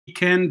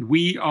weekend.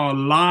 We are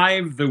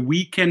live. The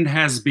weekend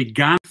has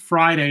begun.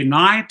 Friday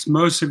night.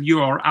 Most of you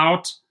are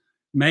out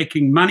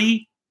making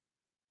money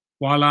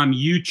while I'm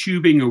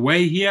YouTubing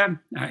away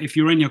here. If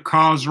you're in your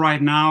cars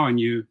right now and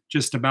you're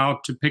just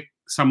about to pick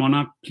someone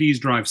up, please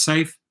drive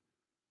safe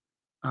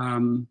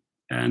and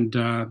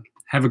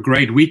have a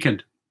great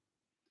weekend.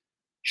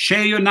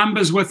 Share your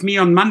numbers with me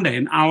on Monday,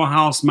 in Our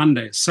House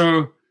Monday.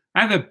 So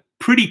I have a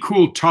pretty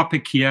cool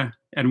topic here,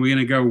 and we're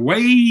going to go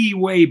way,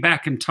 way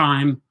back in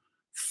time.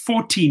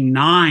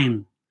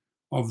 49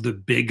 of the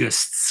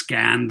biggest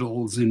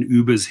scandals in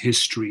Uber's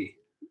history.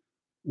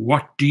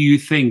 What do you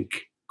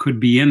think could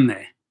be in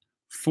there?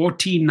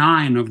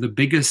 49 of the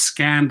biggest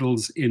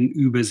scandals in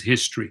Uber's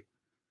history.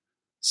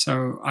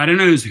 So I don't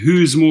know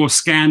who's more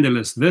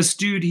scandalous, this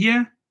dude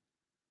here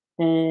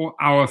or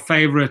our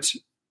favorite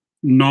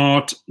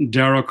Not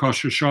Daryl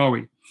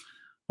Khosrowshahi.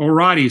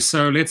 Alrighty,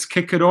 so let's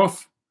kick it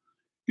off.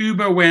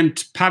 Uber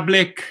went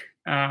public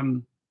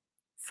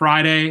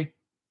Friday,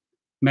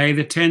 May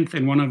the 10th,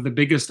 in one of the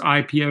biggest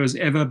IPOs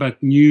ever,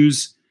 but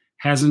news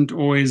hasn't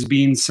always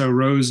been so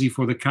rosy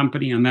for the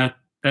company, and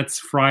that's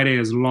Friday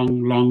is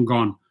long, long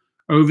gone.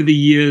 Over the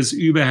years,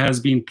 Uber has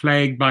been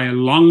plagued by a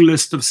long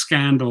list of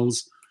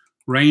scandals,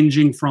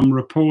 ranging from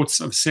reports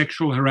of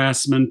sexual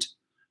harassment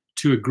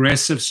to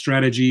aggressive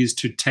strategies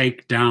to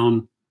take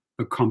down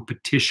the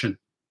competition,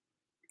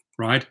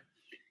 right?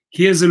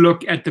 Here's a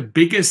look at the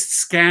biggest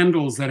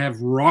scandals that have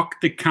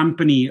rocked the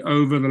company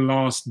over the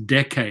last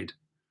decade.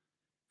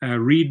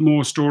 Read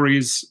more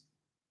stories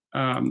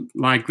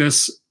like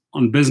this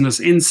on Business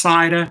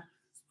Insider.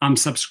 I'm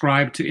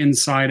subscribed to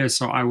Insider,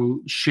 so I will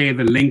share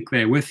the link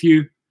there with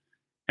you.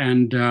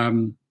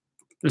 And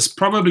this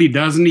probably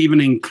doesn't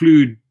even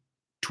include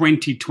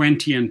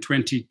 2020 and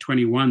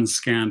 2021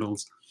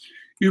 scandals.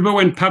 Uber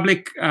went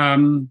public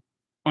on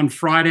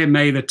Friday,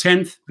 May the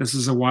 10th. This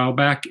is a while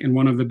back, in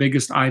one of the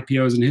biggest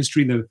IPOs in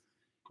history. The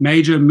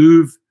major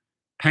move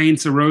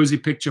paints a rosy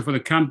picture for the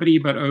company,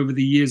 but over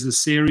the years, a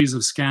series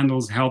of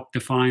scandals helped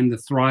define the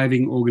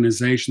thriving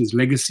organization's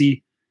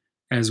legacy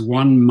as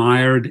one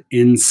mired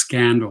in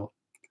scandal,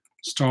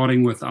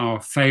 starting with our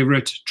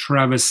favorite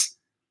Travis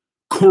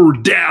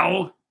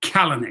Cordell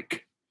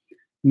Kalanick.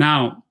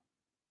 Now,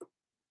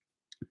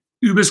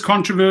 Uber's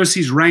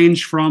controversies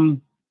range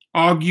from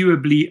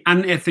arguably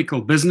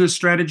unethical business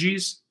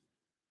strategies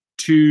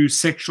to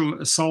sexual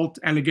assault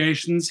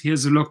allegations.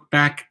 Here's a look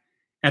back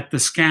at the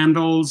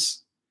scandals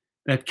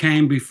that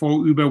came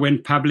before Uber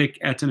went public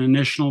at an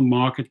initial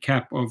market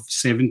cap of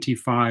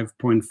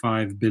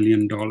 $75.5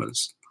 billion.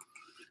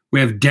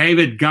 We have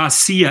David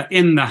Garcia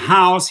in the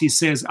house. He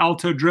says,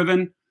 Alto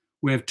driven.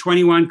 We have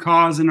 21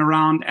 cars in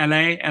around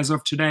LA as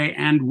of today,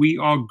 and we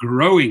are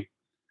growing.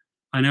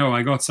 I know,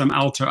 I got some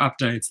Alto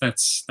updates.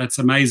 That's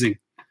amazing.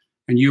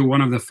 And you're one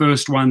of the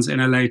first ones in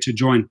LA to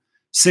join.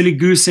 Silly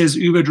Goose says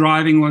Uber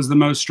driving was the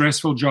most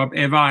stressful job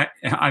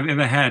I've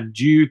ever had,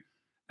 due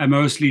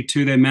mostly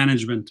to their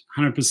management,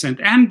 100%.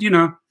 And, you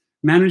know,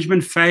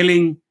 management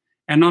failing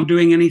and not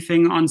doing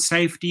anything on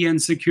safety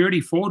and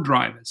security for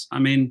drivers. I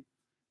mean,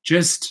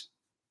 just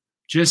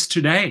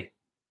today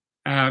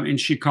in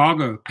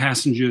Chicago,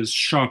 passengers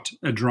shot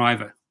a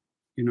driver.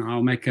 You know,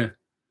 I'll make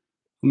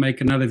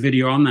another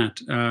video on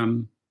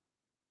that.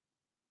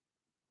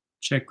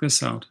 Check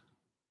this out.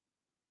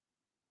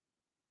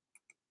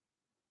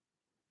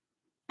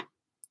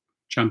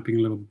 Jumping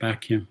a little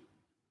back here.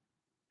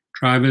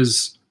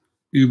 Drivers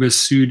Uber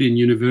sued in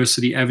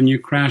University Avenue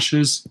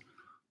crashes.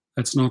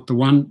 That's not the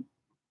one.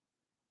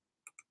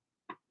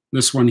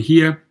 This one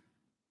here.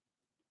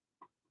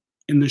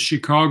 In the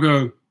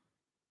Chicago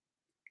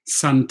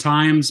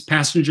Sun-Times,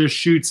 passenger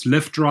shoots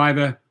Lyft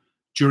driver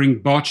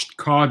during botched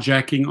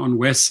carjacking on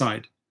West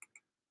Side.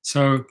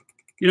 So,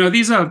 you know,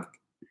 these are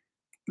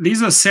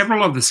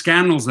several of the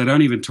scandals they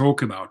don't even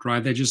talk about,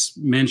 right? They're just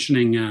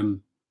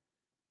mentioning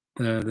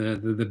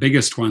the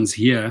biggest ones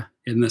here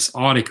in this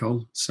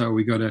article. So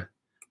we got to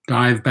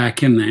dive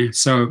back in there.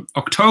 So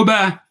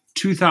October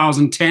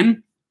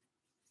 2010,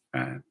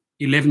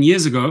 11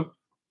 years ago,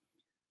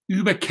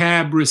 Uber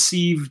Cab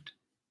receives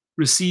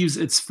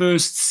its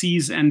first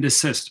cease and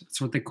desist. That's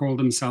what they called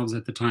themselves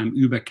at the time,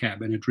 Uber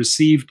Cab. And it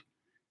received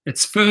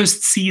its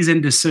first cease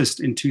and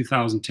desist in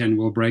 2010.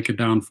 We'll break it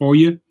down for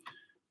you.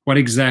 What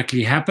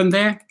exactly happened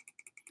there?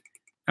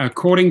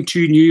 According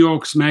to New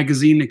York's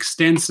magazine,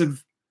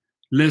 extensive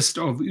list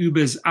of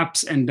Uber's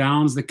ups and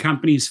downs, the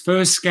company's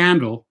first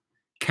scandal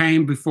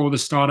came before the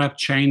startup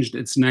changed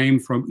its name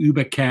from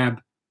Uber Cab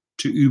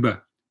to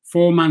Uber.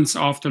 4 months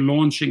after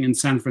launching in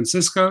San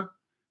Francisco,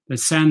 the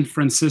San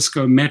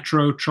Francisco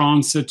Metro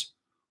Transit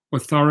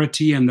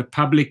Authority and the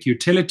Public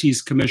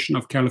Utilities Commission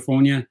of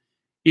California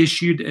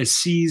issued a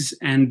cease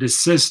and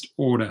desist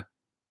order.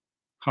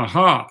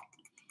 Ha.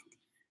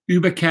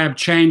 Uber Cab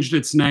changed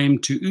its name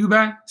to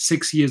Uber.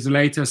 6 years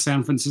later,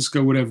 San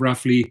Francisco would have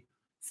roughly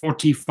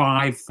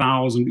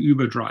 45,000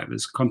 Uber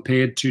drivers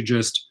compared to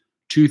just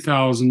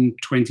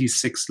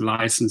 2,026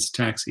 licensed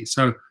taxis.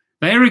 So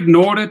they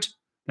ignored it,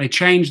 they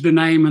changed the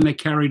name, and they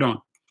carried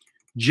on.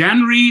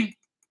 January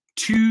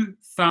 2000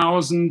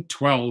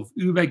 2012,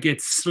 Uber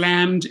gets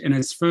slammed in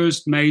its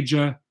first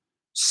major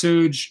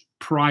surge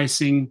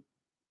pricing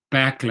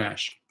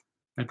backlash.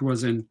 That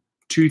was in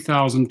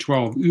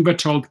 2012. Uber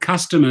told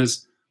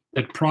customers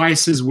that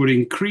prices would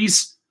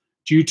increase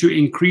due to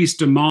increased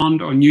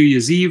demand on New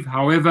Year's Eve.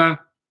 However,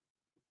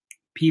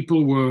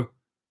 people were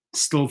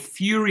still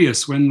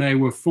furious when they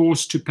were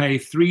forced to pay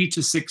 3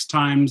 to 6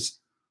 times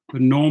the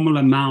normal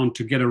amount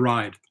to get a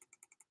ride.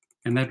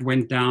 And that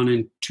went down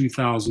in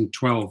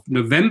 2012.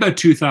 November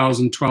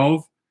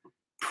 2012,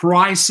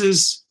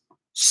 prices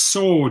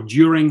soared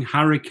during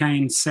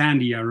Hurricane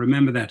Sandy. I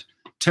remember that.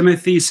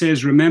 Timothy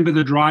says, remember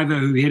the driver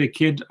who hit a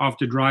kid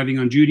after driving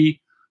on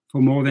duty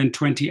for more than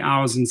 20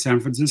 hours in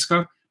San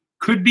Francisco?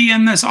 Could be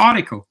in this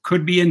article,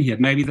 could be in here.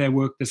 Maybe they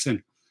worked this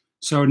in.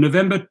 So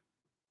November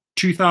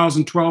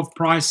 2012,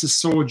 prices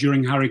soared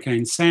during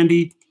Hurricane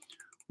Sandy,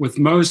 with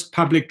most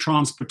public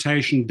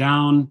transportation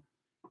down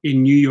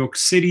in New York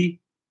City.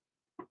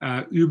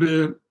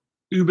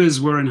 Ubers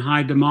were in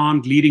high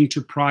demand, leading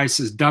to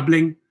prices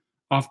doubling.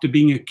 After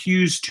being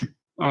accused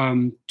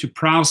to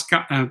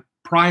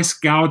price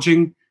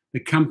gouging, the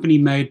company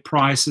made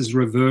prices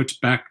revert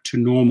back to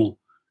normal,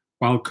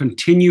 while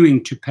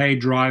continuing to pay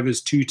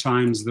drivers 2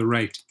 times the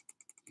rate.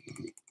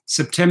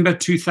 September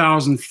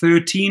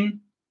 2013,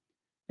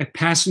 a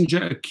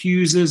passenger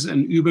accuses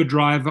an Uber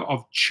driver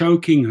of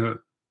choking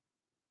her.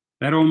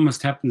 That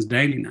almost happens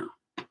daily now,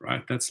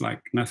 right? That's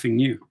like nothing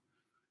new.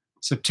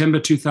 September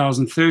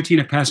 2013,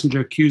 a passenger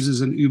accuses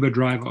an Uber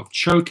driver of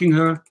choking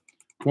her.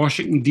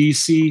 Washington,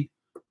 D.C.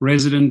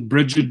 resident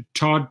Bridget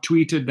Todd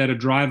tweeted that a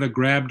driver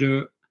grabbed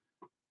her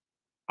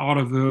out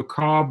of her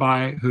car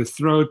by her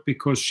throat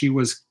because she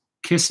was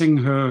kissing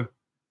her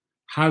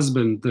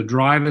husband. The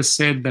driver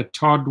said that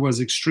Todd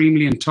was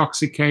extremely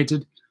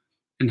intoxicated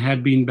and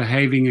had been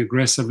behaving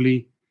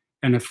aggressively,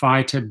 and a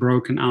fight had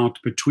broken out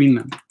between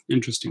them.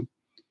 Interesting.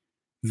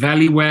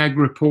 Valleywag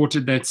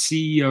reported that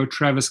CEO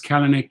Travis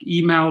Kalanick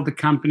emailed the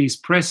company's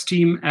press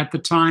team at the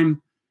time,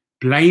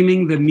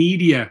 blaming the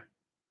media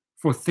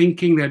for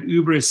thinking that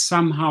Uber is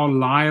somehow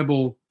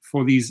liable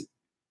for these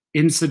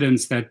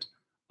incidents that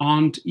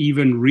aren't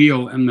even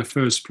real in the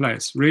first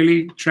place.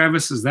 Really,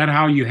 Travis, is that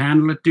how you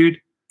handle it,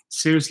 dude?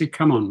 Seriously,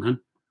 come on,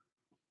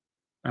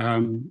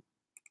 man.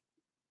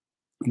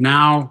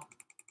 Now,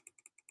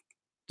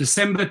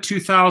 December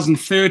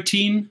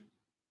 2013,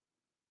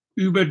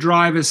 Uber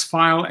drivers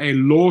file a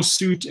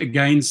lawsuit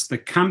against the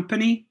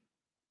company.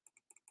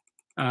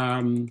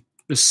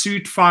 The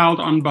suit filed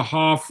on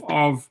behalf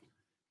of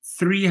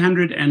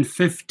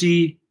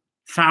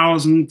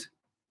 350,000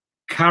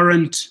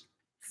 current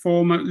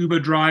former Uber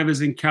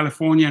drivers in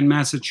California and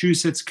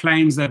Massachusetts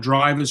claims that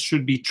drivers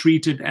should be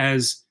treated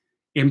as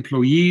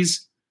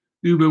employees.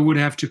 Uber would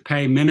have to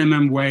pay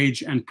minimum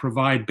wage and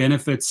provide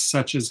benefits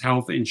such as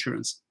health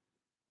insurance.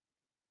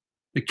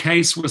 The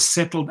case was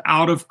settled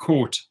out of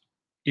court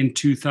in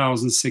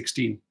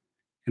 2016.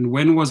 And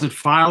when was it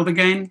filed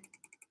again?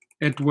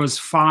 It was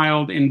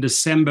filed in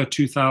December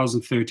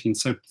 2013.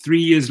 So 3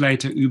 years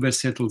later, Uber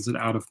settles it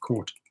out of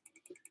court.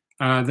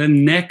 The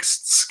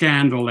next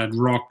scandal that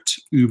rocked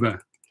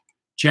Uber.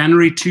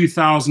 January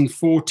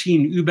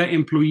 2014, Uber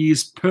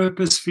employees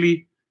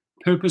purposefully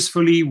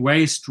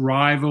waste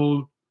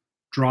rival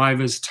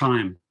drivers'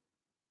 time.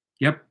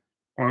 Yep,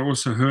 I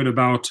also heard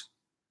about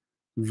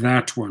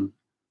that one.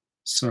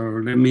 So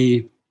let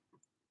me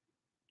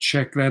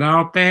check that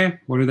out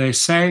there. What do they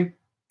say?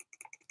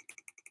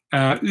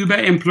 Uber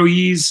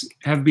employees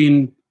have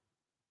been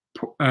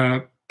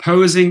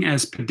posing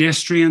as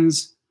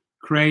pedestrians,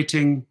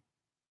 creating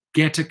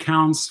Get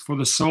accounts for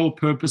the sole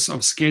purpose of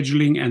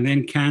scheduling and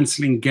then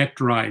canceling Get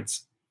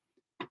rides.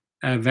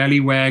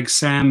 Valleywag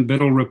Sam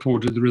Biddle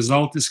reported, the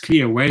result is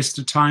clear: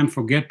 wasted time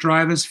for Get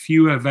drivers,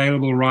 fewer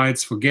available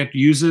rides for Get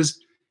users,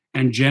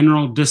 and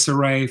general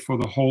disarray for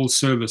the whole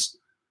service.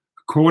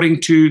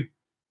 According to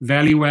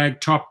Valleywag,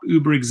 top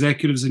Uber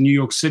executives in New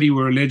York City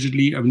were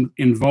allegedly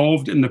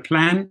involved in the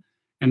plan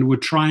and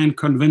would try and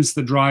convince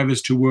the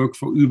drivers to work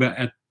for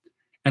Uber.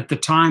 At the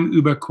time,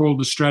 Uber called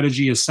the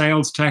strategy a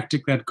sales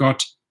tactic that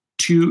got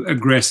too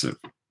aggressive.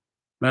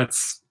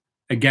 That's,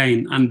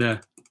 again,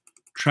 under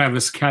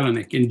Travis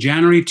Kalanick. In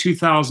January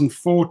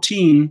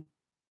 2014,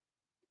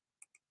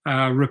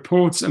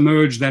 reports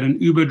emerged that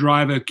an Uber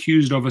driver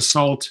accused of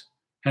assault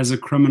has a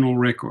criminal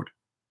record.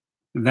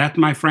 That,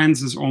 my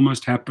friends, is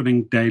almost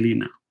happening daily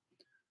now.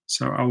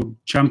 So I'll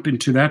jump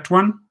into that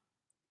one.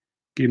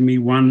 Give me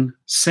 1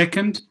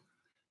 second.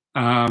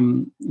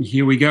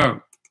 Here we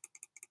go.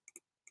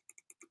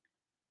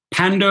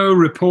 Pando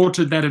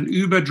reported that an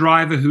Uber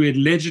driver who had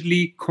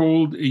allegedly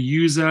called a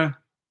user,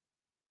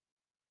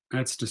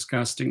 that's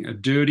disgusting, a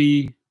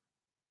dirty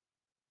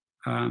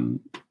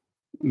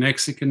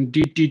Mexican,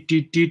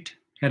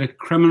 had a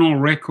criminal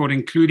record,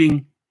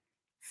 including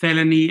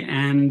felony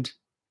and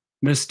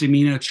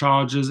misdemeanor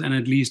charges and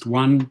at least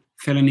 1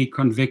 felony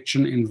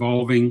conviction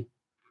involving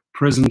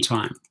prison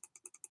time.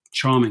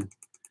 Charming.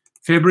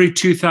 February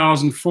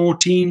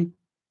 2014,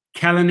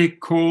 Kalanick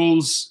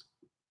calls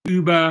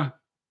Uber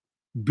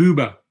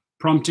Boober.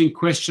 prompting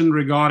question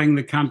regarding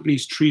the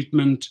company's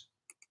treatment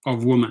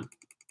of women.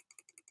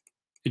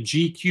 A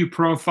GQ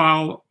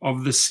profile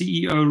of the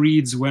CEO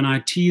reads, when I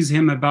tease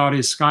him about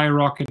his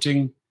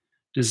skyrocketing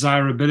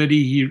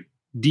desirability, he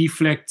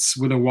deflects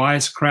with a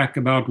wisecrack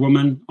about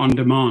women on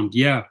demand.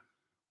 Yeah,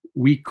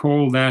 we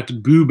call that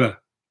booba.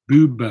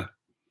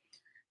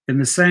 In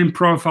the same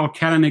profile,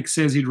 Kalanick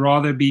says he'd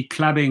rather be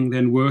clubbing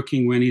than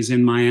working when he's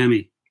in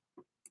Miami.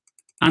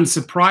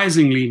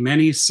 Unsurprisingly,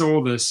 many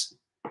saw this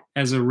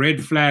as a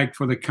red flag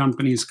for the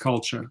company's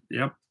culture.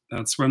 Yep,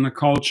 that's when the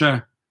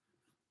culture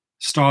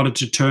started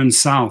to turn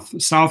south.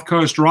 South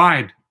Coast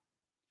Ride.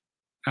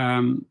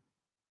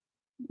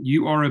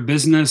 You are a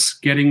business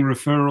getting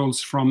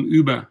referrals from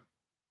Uber.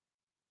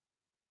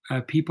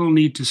 People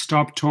need to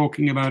stop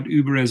talking about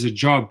Uber as a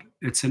job.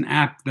 It's an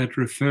app that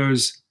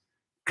refers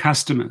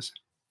customers.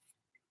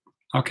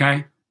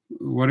 Okay,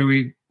 what are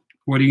you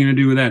going to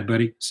do with that,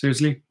 buddy?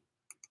 Seriously?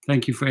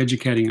 Thank you for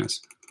educating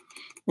us.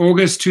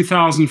 August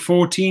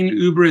 2014,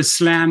 Uber is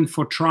slammed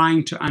for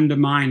trying to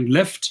undermine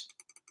Lyft.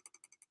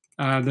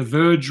 The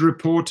Verge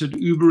reported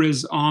Uber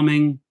is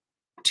arming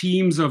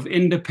teams of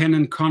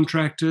independent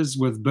contractors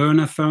with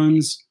burner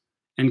phones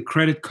and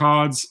credit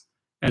cards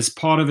as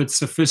part of its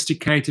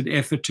sophisticated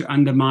effort to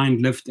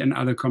undermine Lyft and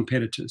other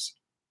competitors.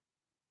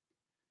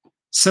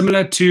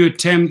 Similar to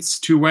attempts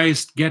to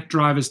waste Get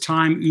drivers'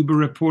 time, Uber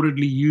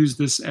reportedly used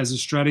this as a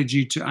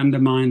strategy to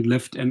undermine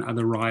Lyft and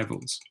other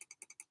rivals.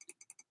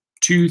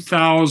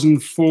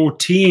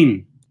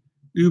 2014,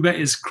 Uber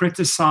is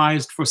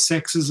criticized for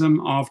sexism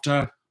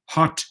after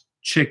hot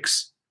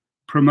chicks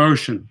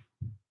promotion.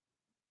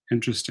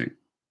 Interesting.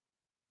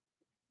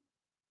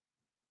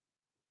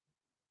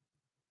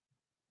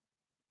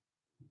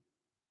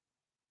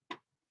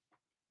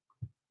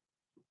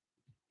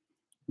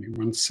 Give me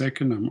 1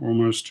 second, I'm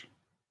almost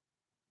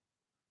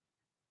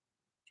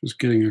just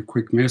getting a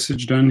quick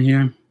message done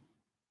here.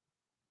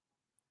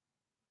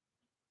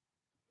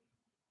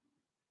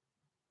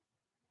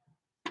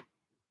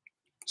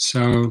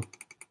 So,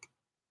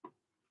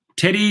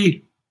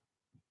 Teddy.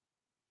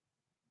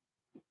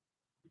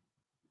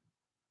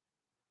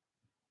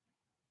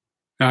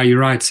 You're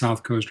right,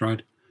 South Coast,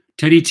 right?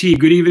 Teddy T,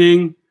 good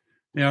evening.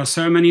 There are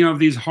so many of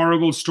these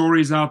horrible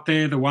stories out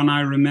there. The one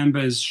I remember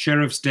is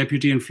sheriff's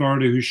deputy in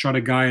Florida who shot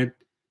a guy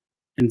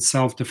in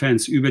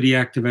self-defense. Uber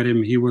deactivated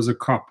him. He was a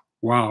cop.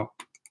 Wow.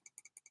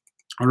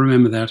 I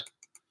remember that.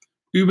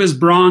 Uber's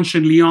branch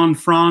in Lyon,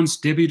 France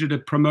debuted a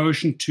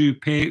promotion to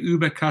pair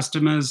Uber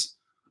customers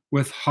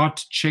with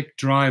hot chick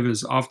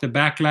drivers. After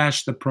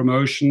backlash, the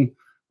promotion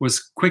was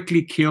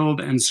quickly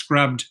killed and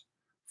scrubbed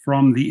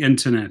from the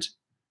internet.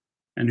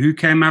 And who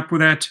came up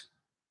with that?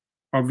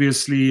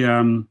 Obviously,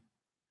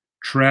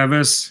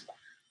 Travis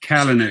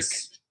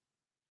Kalanick.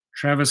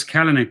 Travis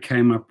Kalanick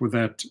came up with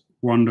that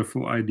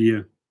wonderful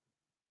idea.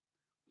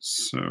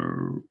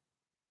 So,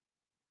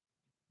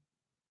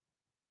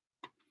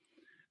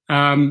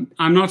 I'm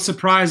not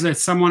surprised that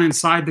someone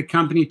inside the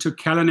company took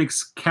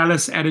Kalanick's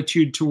callous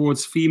attitude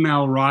towards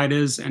female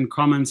riders and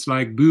comments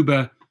like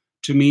booba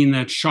to mean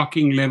that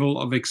shocking level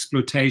of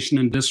exploitation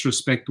and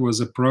disrespect was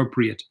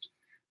appropriate,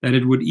 that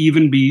it would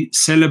even be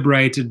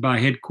celebrated by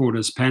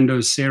headquarters,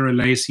 Pando's Sarah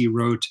Lacey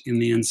wrote in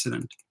the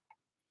incident.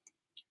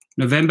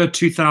 November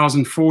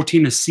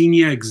 2014, a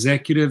senior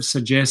executive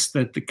suggests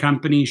that the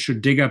company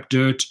should dig up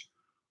dirt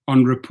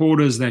on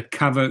reporters that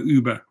cover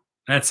Uber.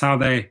 That's how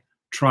they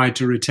try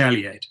to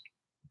retaliate,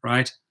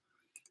 right?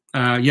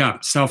 Yeah,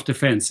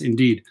 self-defense,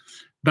 indeed.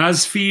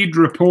 BuzzFeed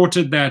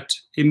reported that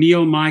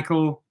Emil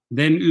Michael,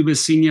 then Uber's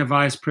senior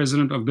vice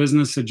president of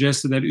business,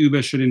 suggested that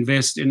Uber should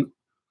invest in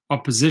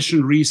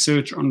opposition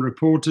research on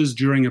reporters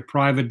during a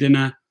private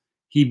dinner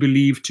he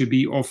believed to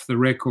be off the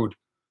record.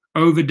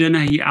 Over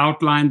dinner, he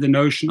outlined the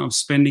notion of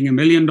spending $1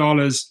 million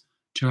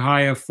to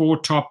hire 4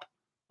 top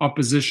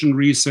opposition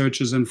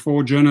researchers and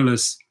 4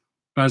 journalists.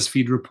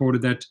 BuzzFeed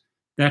reported that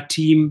that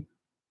team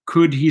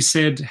could, he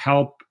said,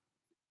 help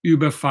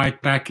Uber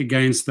fight back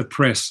against the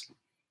press.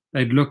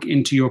 They'd look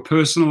into your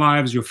personal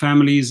lives, your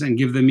families, and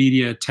give the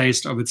media a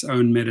taste of its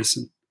own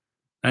medicine.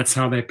 That's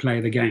how they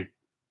play the game,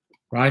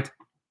 right?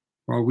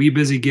 While we're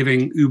busy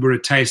giving Uber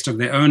a taste of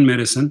their own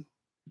medicine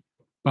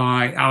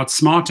by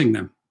outsmarting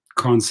them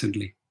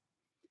constantly.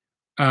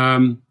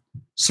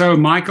 So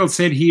Michael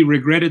said he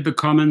regretted the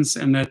comments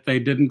and that they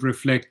didn't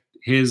reflect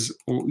his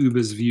or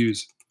Uber's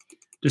views.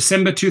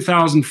 December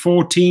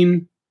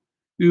 2014,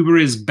 Uber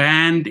is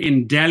banned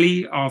in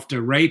Delhi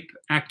after rape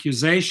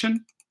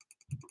accusation.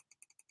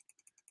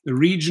 The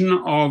region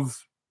of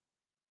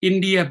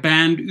India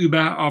banned Uber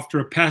after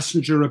a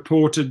passenger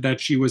reported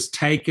that she was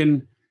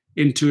taken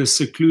into a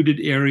secluded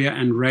area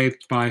and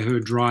raped by her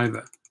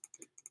driver.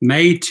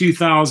 May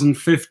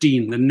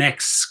 2015, the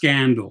next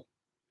scandal.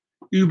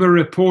 Uber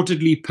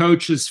reportedly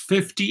poaches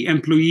 50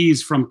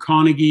 employees from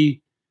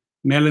Carnegie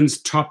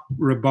Mellon's top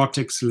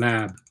robotics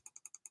lab.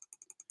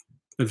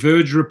 The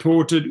Verge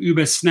reported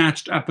Uber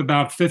snatched up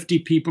about 50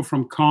 people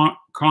from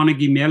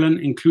Carnegie Mellon,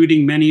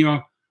 including many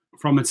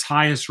from its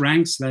highest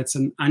ranks. That's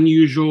an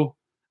unusual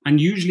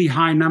unusually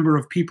high number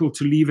of people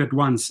to leave at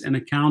once and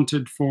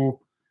accounted for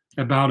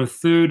about a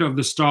third of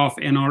the staff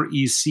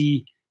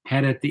NREC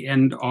had at the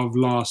end of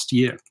last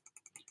year.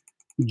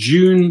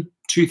 June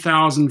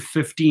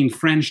 2015,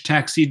 French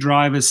taxi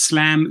drivers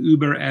slam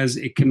Uber as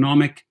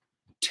economic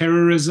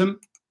terrorism.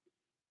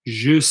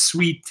 Je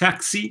suis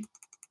taxi.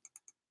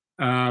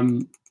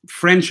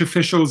 French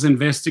officials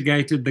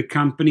investigated the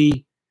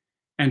company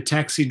and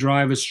taxi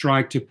drivers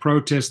strike to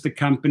protest the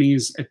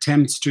company's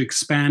attempts to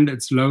expand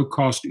its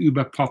low-cost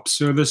Uber Pop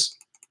service.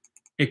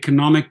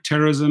 Economic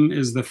terrorism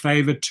is the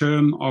favored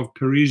term of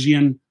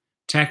Parisian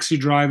taxi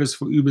drivers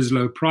for Uber's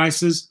low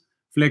prices,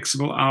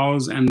 flexible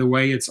hours, and the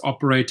way it's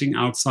operating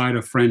outside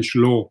of French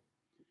law.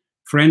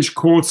 French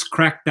courts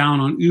cracked down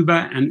on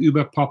Uber, and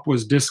Uber Pop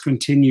was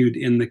discontinued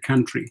in the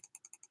country.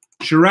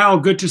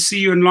 Sherelle, good to see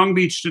you in Long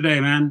Beach today,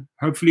 man.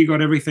 Hopefully you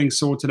got everything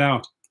sorted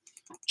out.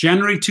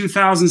 January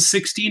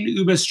 2016,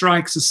 Uber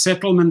strikes a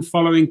settlement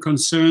following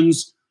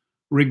concerns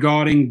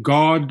regarding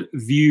guard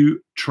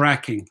view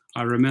tracking.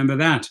 I remember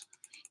that.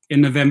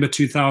 In November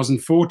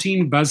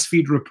 2014,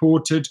 BuzzFeed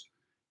reported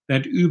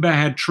that Uber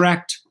had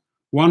tracked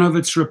one of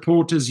its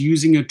reporters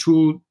using a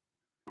tool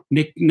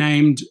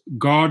nicknamed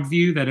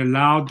GuardView that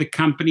allowed the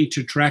company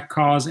to track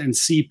cars and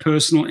see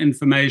personal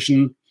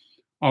information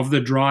of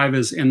the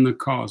drivers in the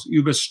cars.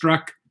 Uber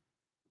struck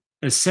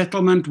a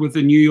settlement with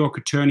the New York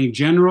Attorney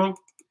General,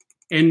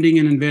 ending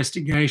an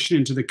investigation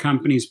into the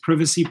company's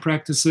privacy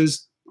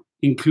practices,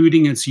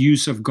 including its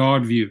use of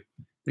GuardView.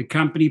 The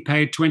company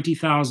paid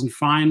 $20,000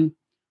 fine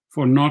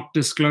for not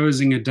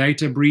disclosing a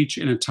data breach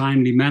in a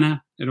timely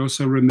manner. It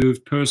also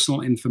removed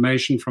personal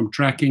information from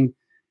tracking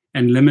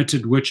and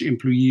limited which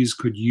employees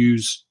could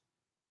use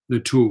the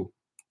tool.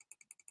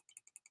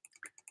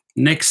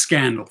 Next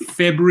scandal,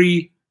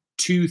 February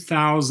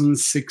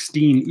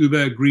 2016,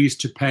 Uber agrees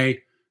to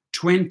pay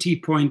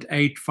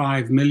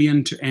 $20.85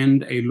 million to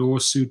end a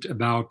lawsuit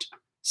about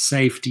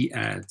safety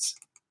ads.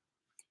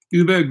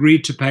 Uber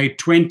agreed to pay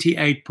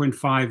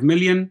 $28.5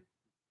 million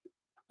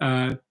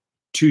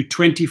to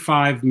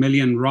 25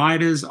 million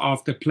riders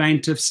after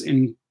plaintiffs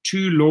in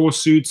 2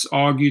 lawsuits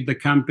argued the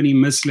company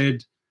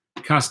misled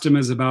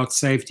customers about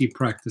safety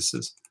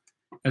practices.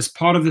 As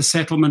part of the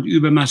settlement,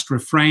 Uber must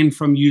refrain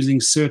from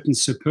using certain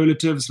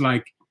superlatives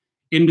like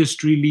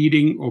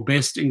industry-leading or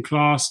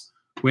best-in-class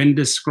when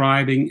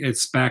describing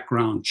its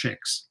background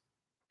checks.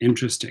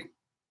 Interesting.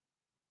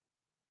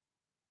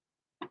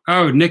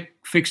 Oh, Nick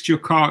fixed your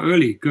car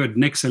early. Good.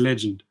 Nick's a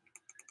legend.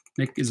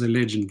 Nick is a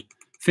legend.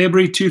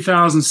 February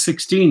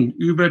 2016,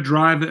 Uber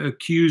driver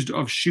accused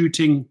of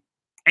shooting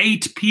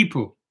 8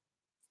 people.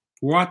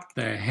 What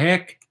the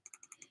heck?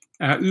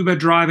 Uber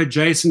driver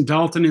Jason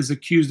Dalton is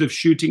accused of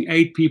shooting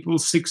 8 people,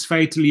 6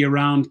 fatally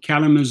around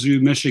Kalamazoo,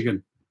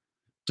 Michigan.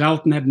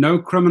 Dalton had no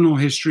criminal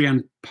history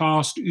and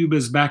passed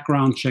Uber's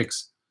background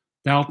checks.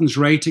 Dalton's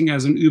rating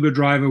as an Uber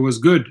driver was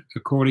good,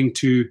 according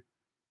to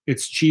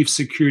its chief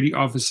security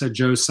officer,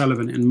 Joe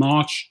Sullivan. In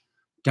March,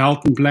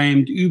 Dalton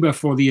blamed Uber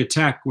for the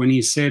attack when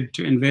he said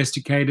to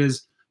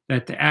investigators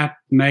that the app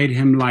made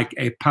him like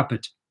a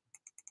puppet.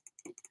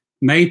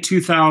 May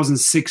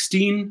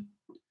 2016,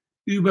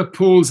 Uber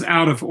pulls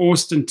out of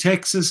Austin,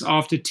 Texas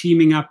after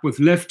teaming up with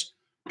Lyft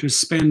to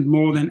spend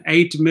more than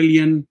 $8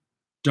 million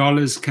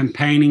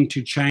campaigning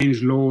to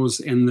change laws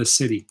in the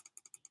city.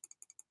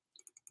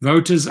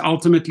 Voters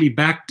ultimately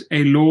backed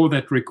a law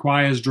that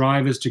requires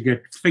drivers to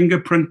get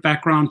fingerprint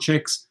background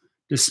checks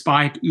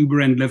despite Uber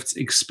and Lyft's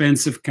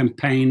expensive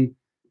campaign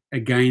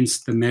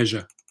against the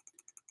measure.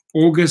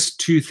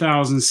 August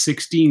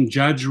 2016,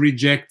 judge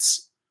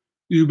rejects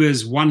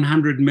Uber's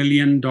 $100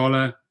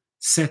 million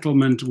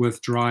settlement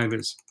with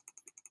drivers.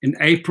 In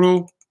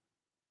April,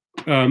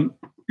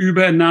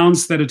 Uber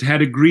announced that it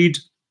had agreed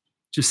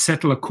to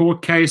settle a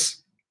court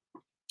case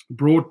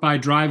brought by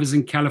drivers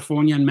in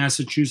California and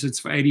Massachusetts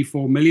for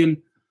 $84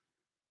 million.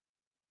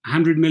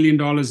 $100 million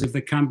if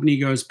the company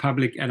goes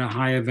public at a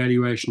higher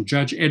valuation.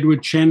 Judge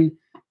Edward Chen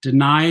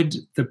denied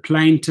the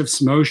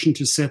plaintiff's motion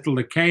to settle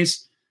the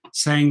case,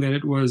 saying that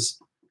it was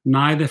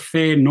neither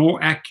fair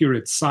nor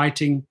accurate,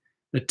 citing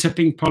the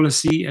tipping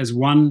policy as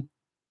one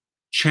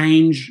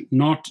change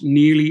not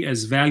nearly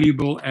as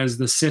valuable as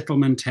the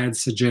settlement had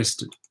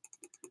suggested.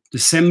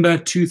 December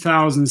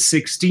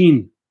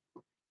 2016,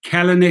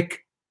 Kalanick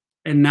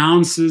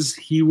announces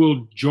he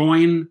will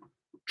join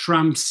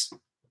Trump's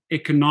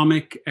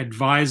Economic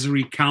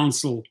Advisory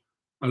Council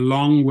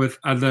along with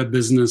other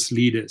business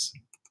leaders.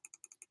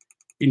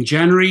 In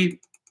January,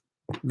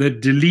 the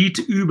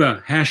Delete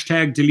Uber,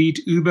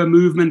 #DeleteUber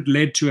movement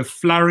led to a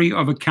flurry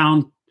of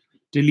account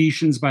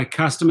deletions by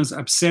customers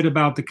upset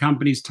about the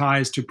company's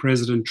ties to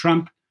President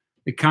Trump.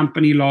 The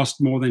company lost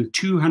more than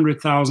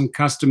 200,000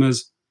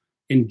 customers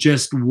in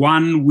just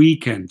one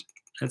weekend.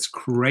 That's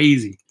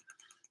crazy.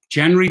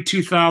 January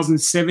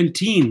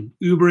 2017,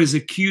 Uber is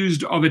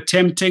accused of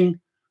attempting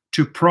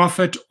to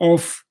profit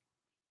off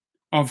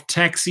of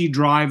taxi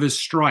drivers'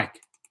 strike.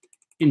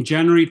 In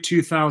January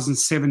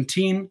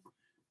 2017,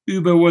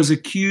 Uber was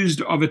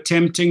accused of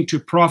attempting to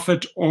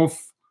profit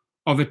off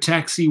of a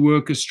taxi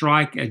worker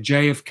strike at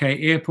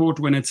JFK Airport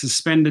when it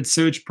suspended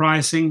surge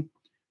pricing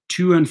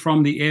to and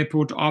from the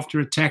airport after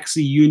a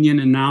taxi union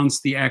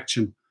announced the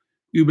action.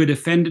 Uber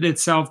defended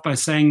itself by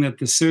saying that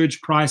the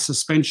surge price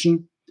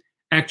suspension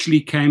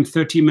actually came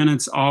 30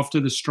 minutes after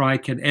the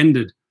strike had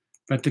ended,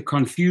 but the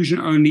confusion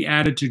only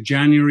added to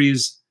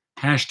January's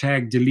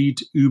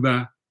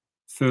 #DeleteUber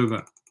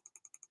fervor.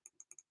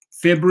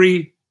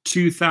 February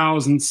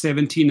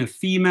 2017, a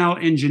female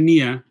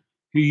engineer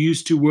who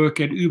used to work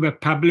at Uber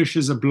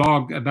publishes a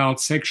blog about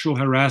sexual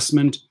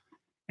harassment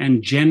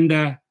and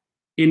gender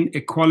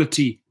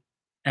inequality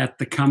at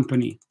the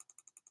company.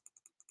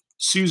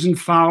 Susan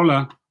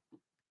Fowler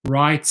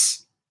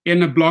writes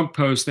in a blog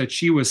post that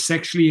she was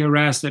sexually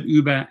harassed at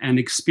Uber and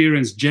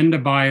experienced gender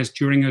bias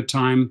during her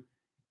time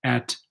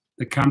at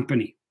the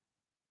company.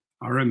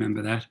 I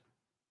remember that.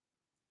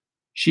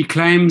 She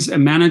claims a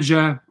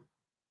manager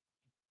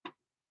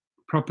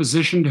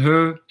propositioned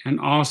her and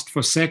asked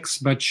for sex,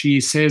 but she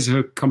says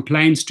her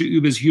complaints to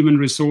Uber's human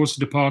resource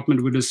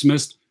department were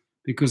dismissed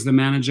because the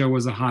manager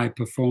was a high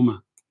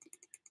performer.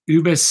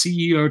 Uber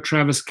CEO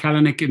Travis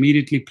Kalanick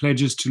immediately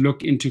pledges to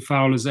look into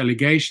Fowler's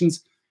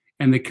allegations,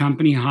 and the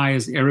company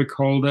hires Eric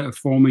Holder, a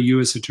former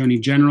U.S. Attorney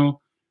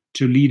General,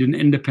 to lead an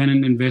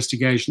independent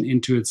investigation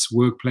into its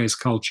workplace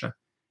culture.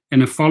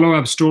 In a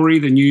follow-up story,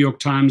 the New York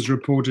Times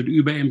reported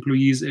Uber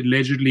employees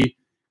allegedly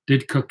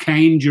did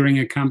cocaine during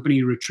a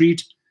company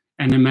retreat,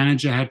 and the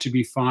manager had to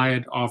be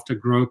fired after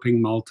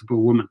groping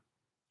multiple women.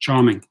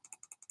 Charming.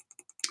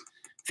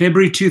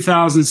 February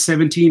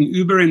 2017,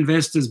 Uber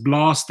investors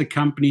blast the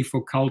company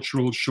for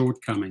cultural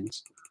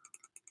shortcomings.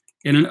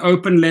 In an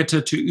open letter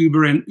to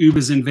Uber and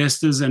Uber's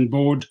investors and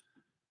board,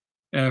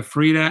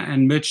 Frida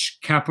and Mitch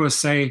Kappa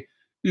say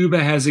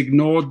Uber has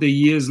ignored the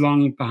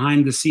years-long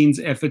behind-the-scenes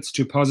efforts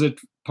to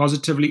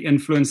positively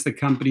influence the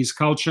company's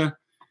culture.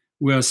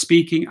 We are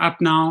speaking up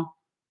now.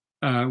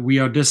 We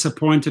are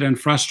disappointed and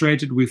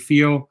frustrated. We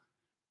feel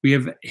we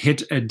have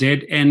hit a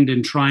dead end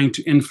in trying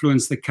to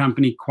influence the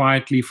company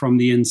quietly from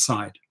the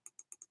inside.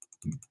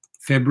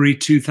 February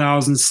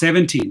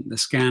 2017, the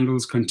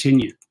scandals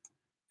continue.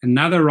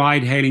 Another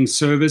ride-hailing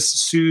service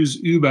sues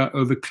Uber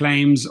over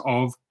claims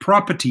of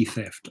property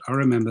theft. I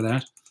remember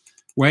that.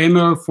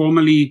 Waymo,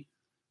 formerly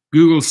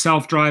Google's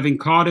self-driving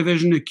car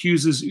division,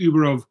 accuses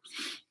Uber of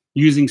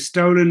using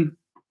stolen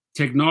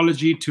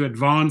technology to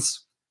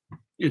advance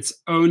its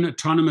own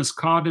autonomous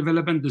car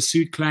development. The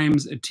suit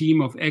claims a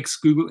team of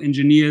ex-Google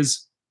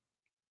engineers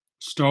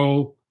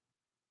stole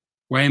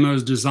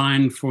Waymo's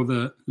design for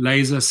the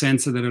laser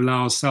sensor that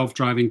allows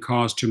self-driving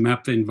cars to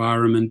map the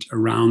environment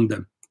around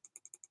them.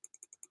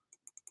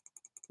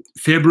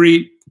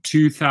 February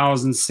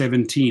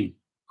 2017.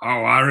 Oh,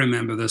 I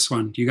remember this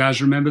one. Do you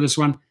guys remember this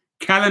one?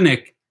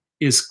 Kalanick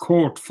is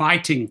caught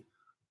fighting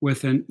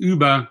with an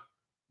Uber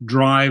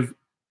drive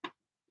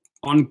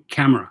on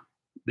camera.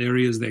 There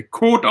he is there,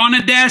 caught on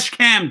a dash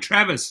cam,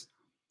 Travis.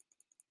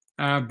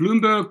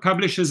 Bloomberg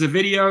publishes a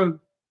video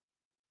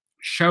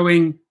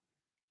showing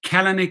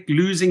Kalanick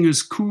losing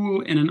his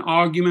cool in an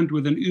argument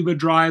with an Uber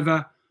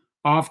driver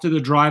after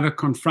the driver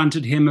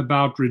confronted him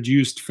about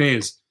reduced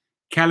fares.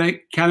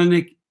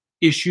 Kalanick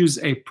issues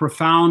a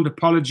profound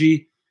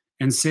apology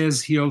and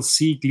says he'll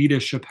seek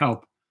leadership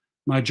help.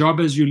 My job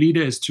as your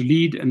leader is to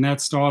lead, and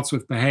that starts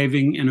with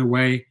behaving in a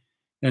way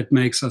that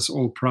makes us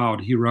all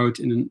proud, he wrote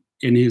in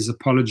his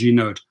apology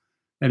note.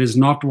 That is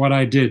not what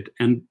I did,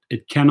 and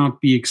it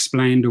cannot be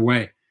explained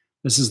away.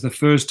 This is the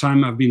first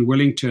time I've been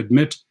willing to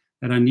admit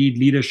that I need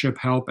leadership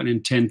help and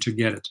intend to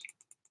get it.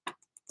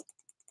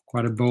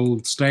 Quite a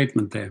bold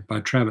statement there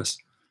by Travis.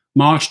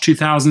 March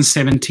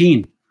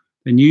 2017,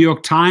 the New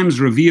York Times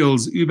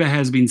reveals Uber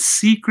has been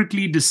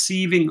secretly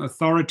deceiving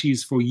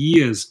authorities for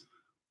years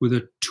with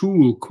a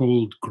tool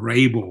called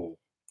Grayball.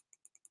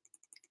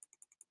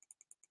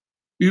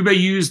 Uber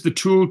used the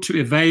tool to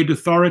evade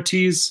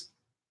authorities,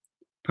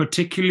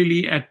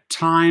 particularly at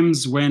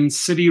times when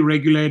city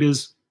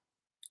regulators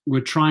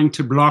were trying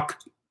to block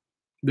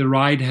the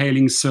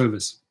ride-hailing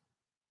service.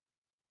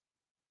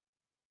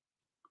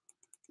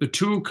 The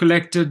tool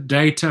collected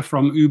data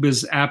from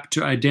Uber's app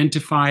to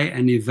identify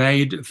and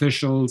evade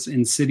officials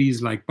in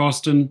cities like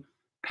Boston,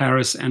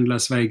 Paris, and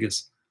Las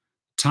Vegas.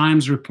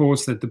 Times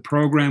reports that the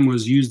program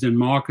was used in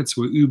markets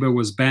where Uber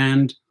was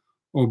banned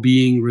or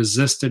being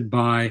resisted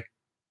by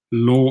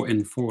law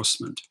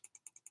enforcement.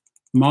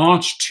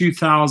 March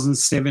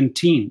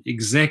 2017,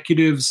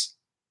 executives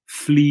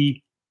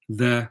flee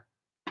the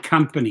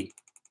company.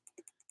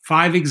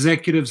 5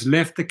 executives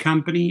left the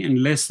company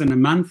in less than a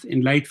month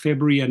in late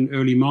February and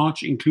early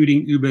March,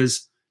 including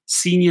Uber's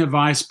senior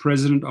vice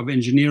president of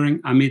engineering,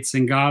 Amit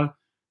Singhal,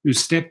 who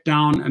stepped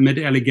down amid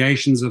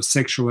allegations of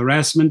sexual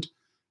harassment.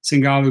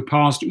 Singhal, who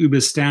passed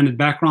Uber's standard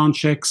background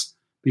checks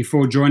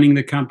before joining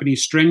the company,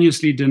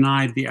 strenuously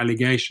denied the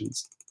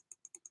allegations.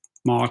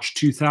 March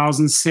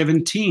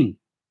 2017,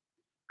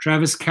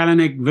 Travis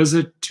Kalanick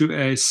visit to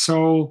a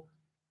Seoul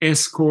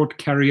escort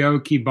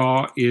karaoke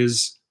bar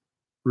is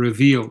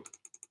revealed.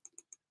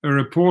 A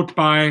report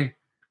by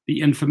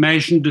The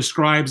information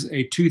describes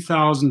a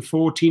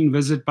 2014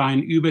 visit by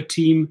an Uber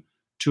team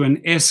to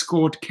an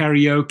escort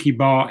karaoke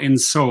bar in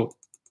Seoul,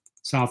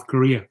 South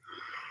Korea.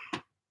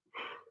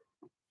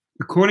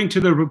 According to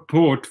the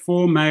report,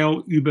 4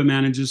 male Uber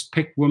managers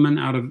picked women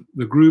out of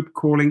the group,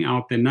 calling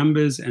out their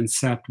numbers, and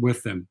sat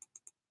with them.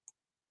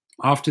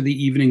 After the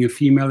evening, a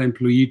female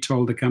employee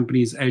told the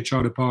company's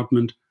HR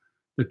department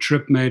the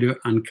trip made her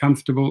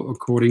uncomfortable,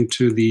 according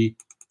to the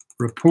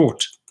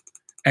report.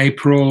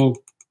 April.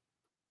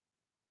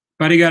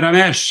 Buddy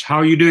Ramesh, how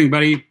are you doing,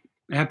 buddy?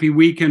 Happy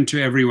weekend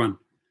to everyone.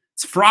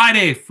 It's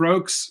Friday,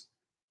 folks.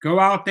 Go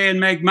out there and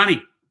make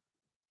money.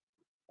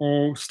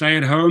 Or stay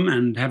at home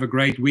and have a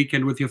great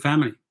weekend with your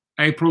family.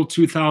 April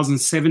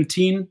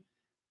 2017,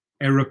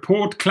 a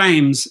report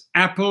claims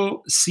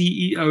Apple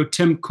CEO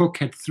Tim Cook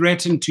had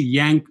threatened to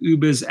yank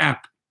Uber's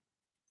app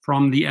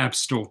from the App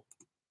Store.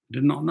 I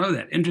did not know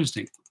that.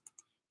 Interesting.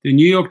 The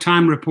New York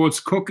Times reports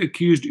Cook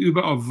accused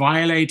Uber of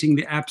violating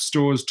the App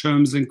Store's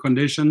terms and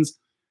conditions.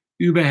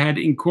 Uber had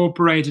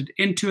incorporated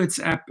into its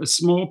app a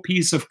small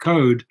piece of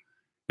code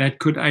that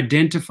could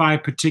identify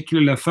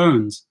particular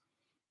phones,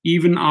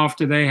 even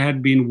after they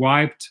had been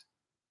wiped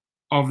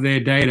of their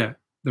data.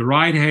 The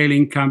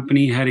ride-hailing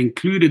company had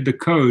included the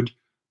code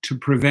to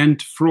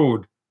prevent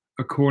fraud,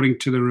 according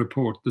to the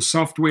report. The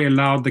software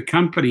allowed the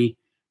company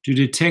to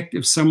detect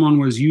if someone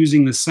was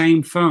using the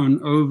same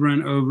phone over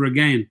and over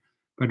again,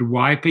 but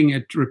wiping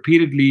it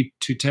repeatedly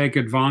to take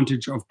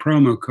advantage of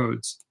promo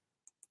codes.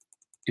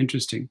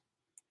 Interesting.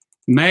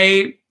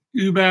 May,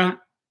 Uber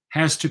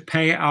has to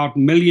pay out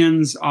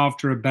millions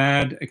after a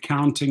bad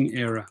accounting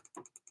error.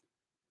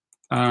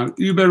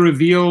 Uber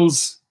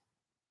reveals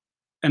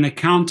an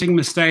accounting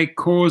mistake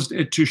caused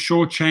it to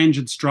shortchange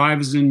its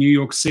drivers in New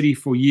York City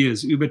for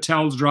years. Uber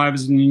tells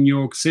drivers in New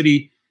York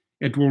City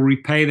it will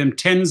repay them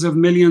tens of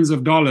millions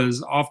of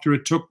dollars after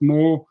it took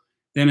more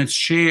than its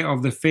share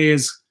of the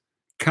fares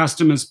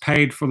customers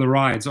paid for the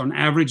rides. On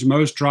average,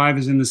 most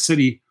drivers in the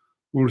city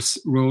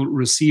will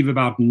receive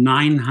about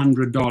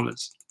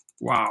 $900.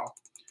 Wow.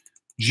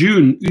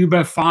 June,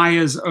 Uber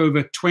fires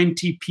over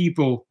 20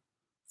 people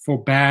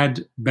for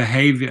bad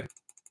behavior.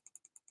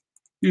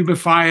 Uber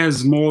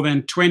fires more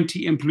than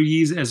 20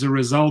 employees as a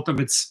result of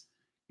its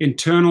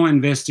internal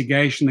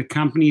investigation. The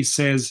company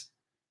says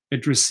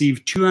it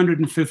received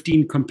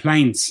 215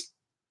 complaints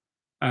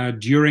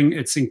during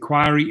its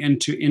inquiry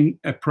into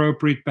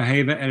inappropriate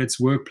behavior at its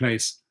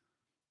workplace,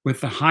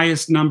 with the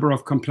highest number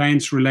of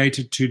complaints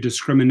related to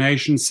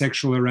discrimination,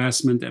 sexual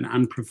harassment, and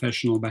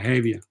unprofessional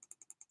behavior.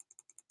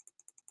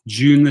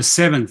 June the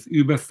 7th,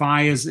 Uber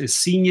fires a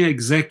senior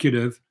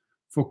executive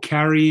for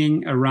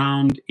carrying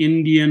around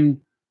Indian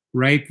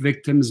rape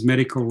victims'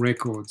 medical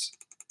records.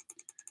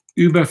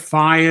 Uber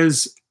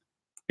fires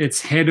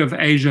its head of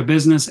Asia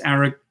business,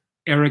 Eric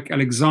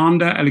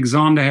Alexander.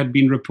 Alexander had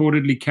been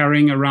reportedly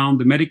carrying around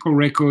the medical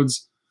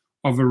records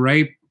of a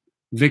rape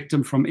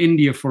victim from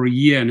India for a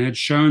year and had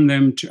shown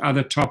them to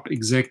other top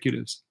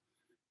executives.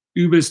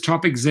 Uber's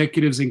top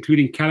executives,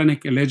 including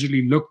Kalanick,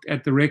 allegedly looked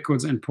at the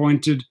records and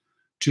pointed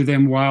to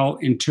them while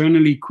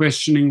internally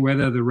questioning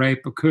whether the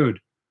rape occurred,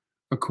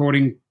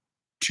 according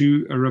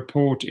to a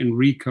report in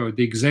Recode.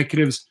 The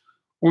executives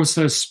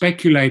also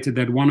speculated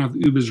that one of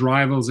Uber's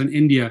rivals in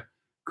India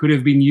could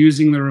have been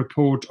using the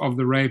report of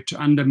the rape to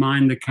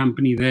undermine the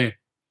company there.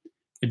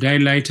 A day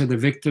later, the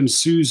victim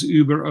sues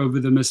Uber over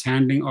the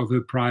mishandling of her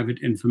private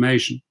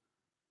information.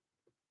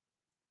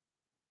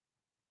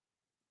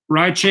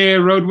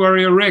 Rideshare Road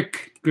Warrior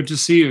Rick, good to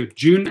see you.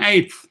 June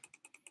 8th,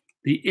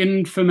 the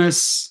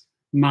infamous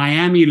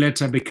Miami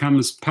letter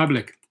becomes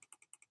public.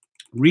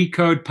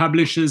 Recode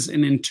publishes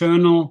an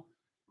internal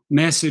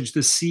message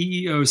the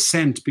CEO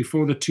sent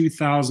before the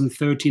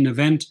 2013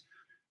 event,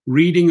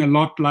 reading a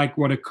lot like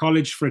what a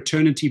college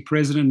fraternity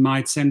president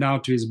might send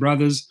out to his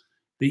brothers.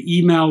 The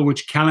email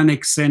which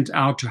Kalanick sent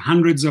out to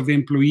hundreds of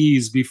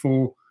employees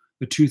before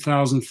the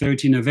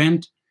 2013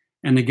 event,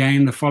 and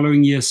again the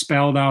following year,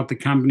 spelled out the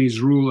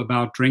company's rule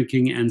about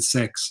drinking and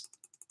sex.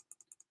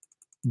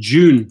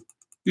 June,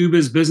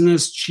 Uber's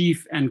business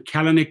chief and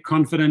Kalanick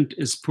confidant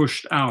is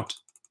pushed out.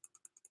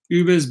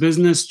 Uber's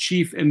business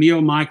chief,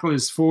 Emil Michael,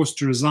 is forced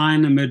to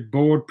resign amid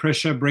board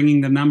pressure,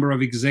 bringing the number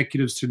of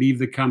executives to leave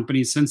the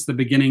company since the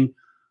beginning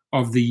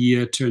of the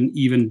year to an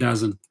even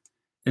dozen.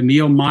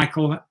 Emil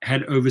Michael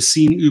had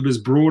overseen Uber's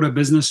broader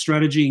business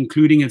strategy,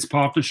 including its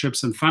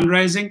partnerships and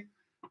fundraising.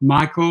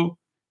 Michael,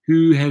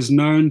 who has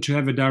known to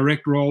have a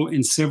direct role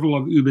in several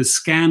of Uber's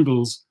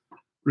scandals,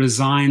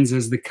 resigns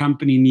as the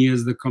company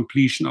nears the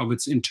completion of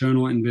its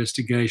internal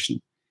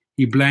investigation.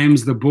 He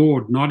blames the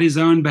board, not his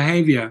own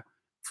behavior,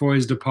 for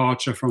his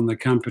departure from the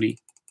company.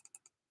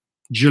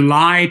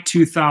 July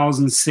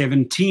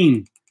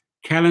 2017,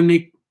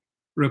 Kalanick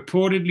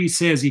reportedly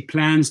says he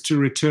plans to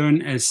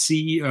return as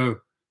CEO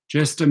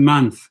just a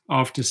month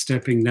after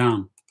stepping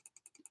down.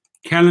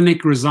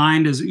 Kalanick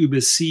resigned as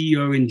Uber's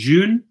CEO in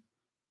June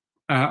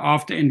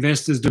after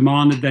investors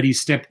demanded that he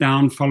step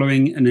down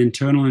following an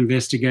internal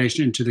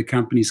investigation into the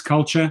company's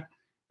culture.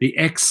 The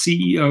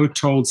ex-CEO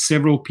told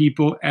several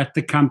people at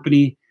the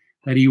company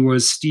that he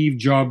was Steve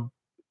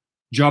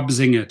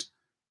Jobsing it,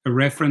 a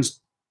reference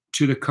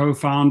to the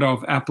co-founder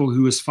of Apple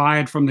who was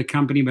fired from the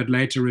company but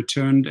later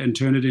returned and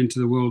turned it into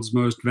the world's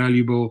most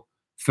valuable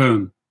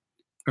firm,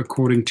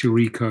 according to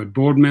Recode.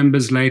 Board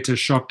members later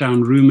shot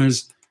down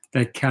rumors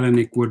that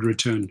Kalanick would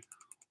return.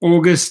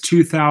 August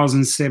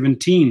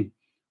 2017,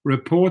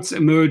 reports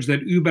emerged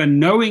that Uber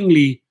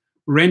knowingly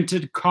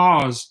rented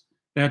cars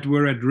that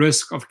were at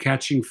risk of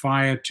catching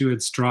fire to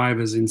its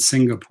drivers in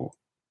Singapore.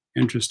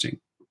 Interesting.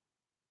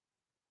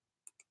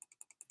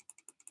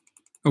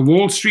 A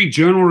Wall Street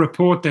Journal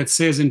report that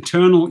says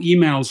internal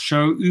emails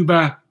show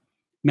Uber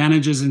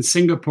managers in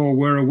Singapore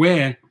were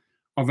aware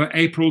of an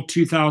April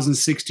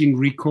 2016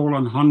 recall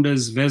on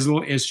Honda's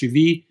Vezel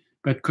SUV,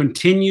 but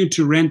continued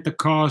to rent the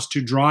cars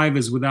to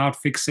drivers without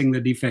fixing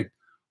the defect.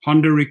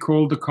 Honda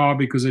recalled the car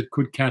because it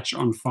could catch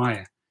on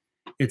fire.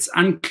 It's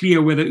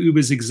unclear whether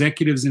Uber's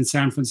executives in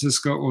San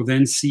Francisco or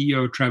then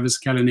CEO Travis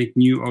Kalanick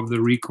knew of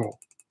the recall.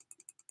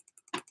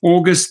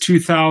 August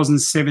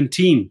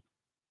 2017,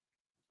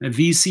 a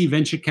VC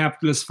venture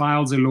capitalist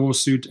files a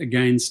lawsuit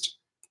against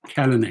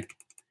Kalanick.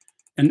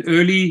 An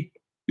early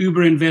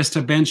Uber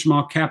investor,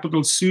 Benchmark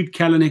Capital, sued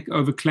Kalanick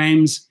over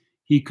claims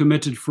he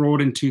committed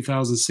fraud in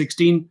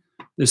 2016.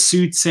 The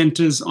suit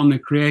centers on the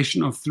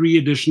creation of 3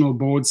 additional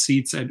board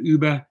seats at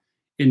Uber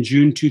in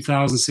June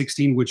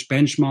 2016, which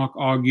Benchmark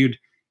argued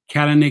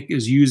Kalanick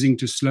is using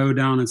to slow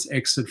down its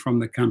exit from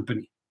the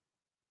company.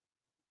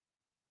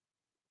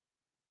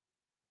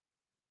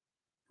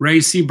 Ray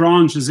C.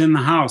 Branch is in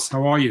the house.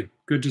 How are you?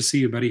 Good to see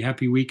you, buddy.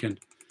 Happy weekend.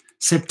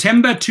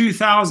 September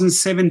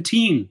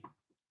 2017,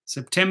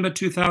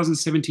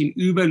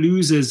 Uber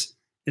loses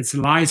its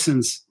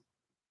license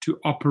to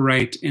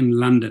operate in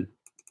London.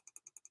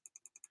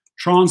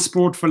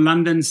 Transport for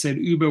London said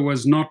Uber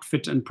was not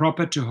fit and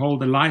proper to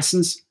hold a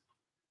license.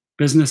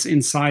 Business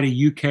Insider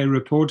UK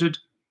reported.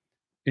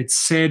 It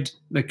said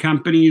the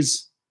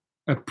company's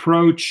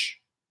approach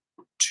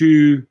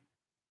to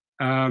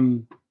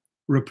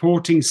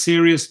reporting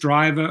serious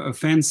driver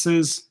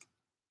offenses,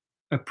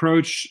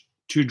 approach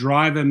to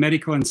driver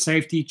medical and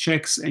safety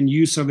checks, and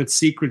use of its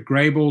secret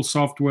Greyball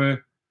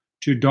software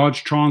to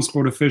dodge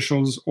transport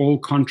officials all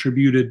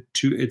contributed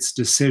to its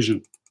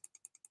decision.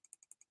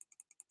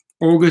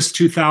 August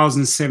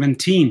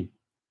 2017,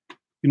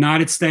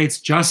 United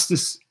States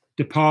Justice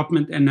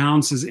Department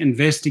announces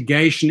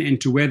investigation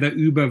into whether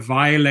Uber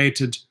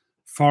violated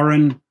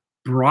foreign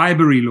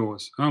bribery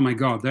laws. Oh my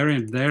God, they're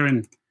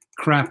in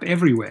crap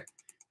everywhere.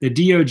 The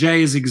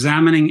DOJ is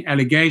examining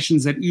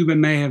allegations that Uber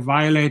may have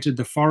violated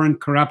the Foreign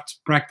Corrupt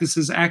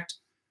Practices Act.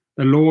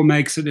 The law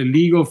makes it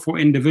illegal for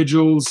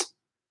individuals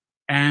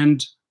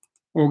and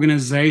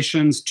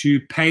organizations to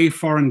pay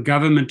foreign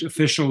government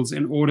officials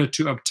in order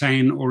to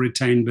obtain or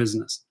retain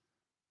business.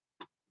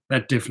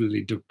 That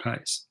definitely took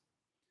place.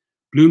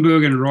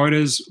 Bloomberg and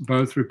Reuters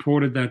both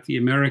reported that the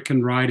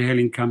American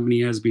ride-hailing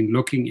company has been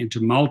looking into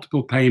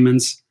multiple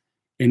payments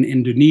in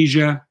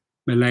Indonesia,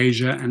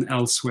 Malaysia, and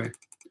elsewhere.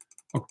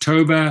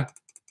 October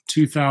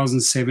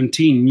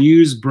 2017,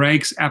 news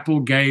breaks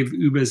Apple gave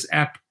Uber's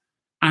app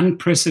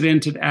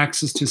unprecedented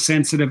access to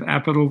sensitive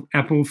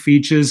Apple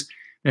features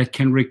that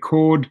can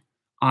record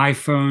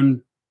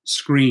iPhone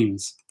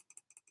screens.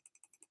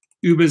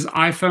 Uber's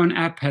iPhone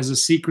app has a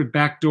secret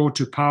backdoor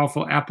to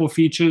powerful Apple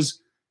features,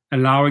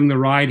 allowing the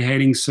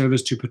ride-hailing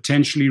service to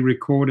potentially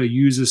record a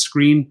user's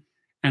screen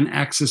and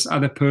access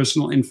other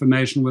personal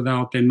information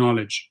without their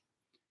knowledge.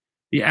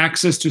 The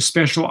access to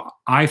special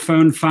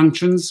iPhone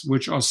functions,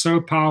 which are so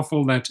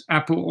powerful that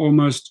Apple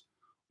almost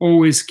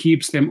always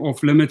keeps them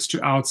off limits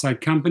to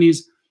outside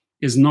companies,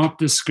 is not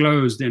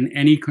disclosed in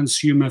any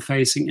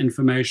consumer-facing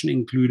information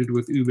included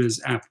with Uber's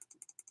app.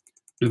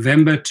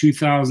 November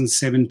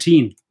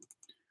 2017.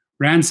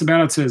 Rand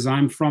Sabella says,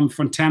 I'm from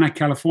Fontana,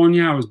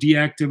 California. I was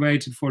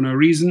deactivated for no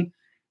reason.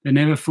 They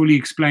never fully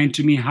explained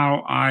to me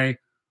how I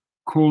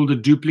called a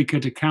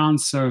duplicate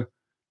account, so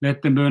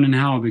let them burn in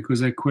hell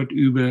because I quit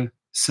Uber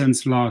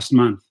since last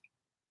month.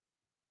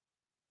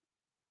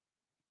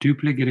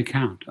 Duplicate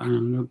account. I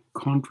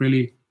can't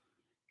really.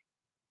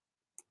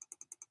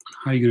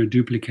 How are you going to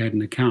duplicate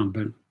an account?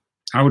 But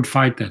I would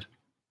fight that.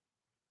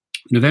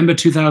 November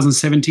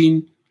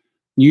 2017,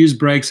 news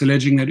breaks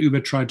alleging that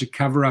Uber tried to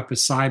cover up a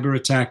cyber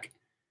attack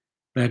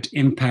that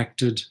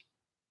impacted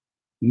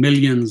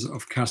millions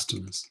of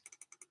customers.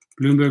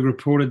 Bloomberg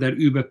reported that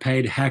Uber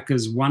paid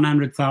hackers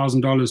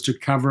 $100,000 to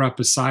cover up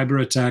a cyber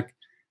attack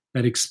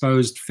that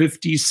exposed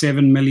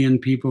 57 million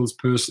people's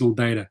personal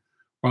data.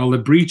 While the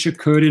breach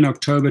occurred in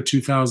October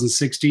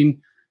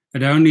 2016,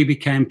 it only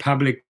became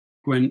public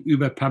when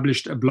Uber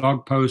published a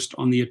blog post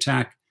on the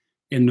attack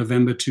in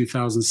November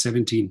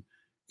 2017.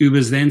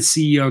 Uber's then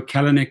CEO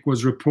Kalanick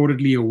was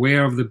reportedly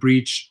aware of the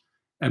breach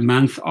a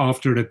month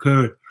after it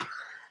occurred.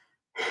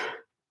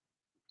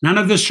 None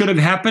of this should have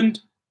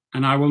happened,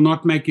 and I will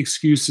not make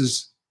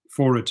excuses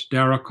for it.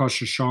 Dara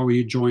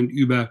Khosrowshahi joined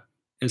Uber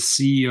as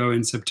CEO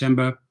in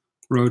September,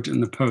 wrote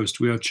in the Post.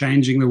 We are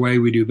changing the way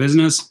we do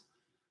business,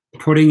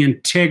 putting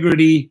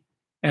integrity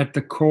at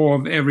the core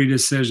of every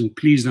decision.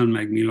 Please don't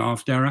make me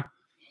laugh, Dara.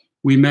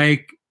 we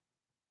make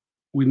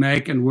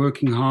and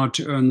working hard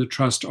to earn the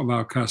trust of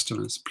our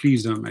customers.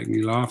 Please don't make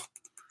me laugh.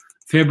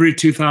 February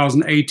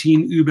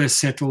 2018, Uber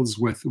settles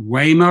with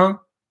Waymo.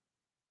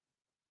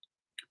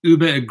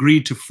 Uber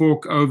agreed to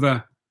fork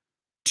over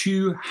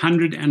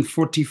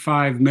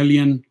 $245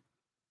 million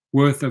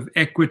worth of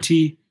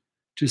equity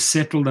to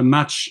settle the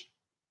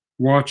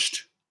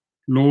much-watched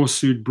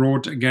lawsuit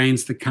brought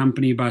against the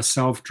company by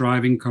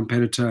self-driving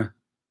competitor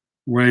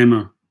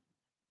Waymo.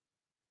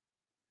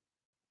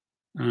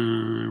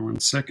 One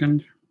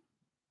second.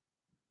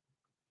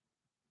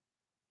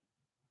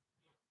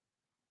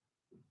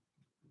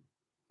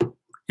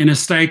 In a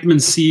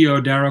statement,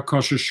 CEO Dara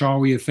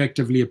Khosrowshahi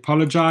effectively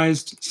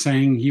apologized,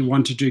 saying he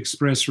wanted to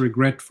express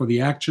regret for the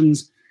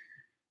actions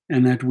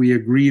and that we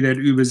agree that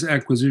Uber's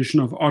acquisition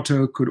of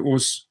Otto could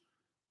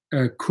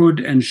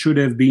and should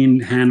have been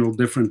handled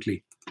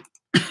differently.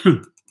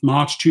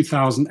 March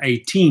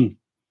 2018,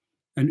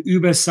 an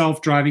Uber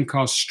self-driving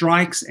car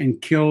strikes and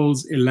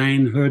kills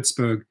Elaine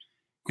Hertzberg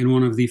in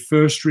one of the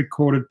first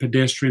recorded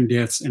pedestrian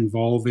deaths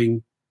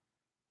involving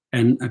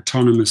an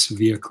autonomous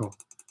vehicle.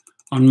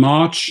 On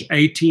March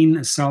 18,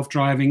 a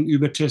self-driving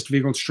Uber test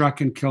vehicle struck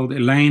and killed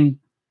Elaine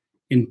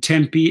in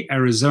Tempe,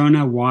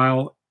 Arizona,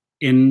 while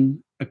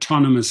in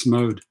autonomous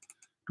mode.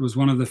 It was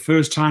one of the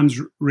first times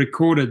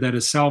recorded that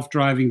a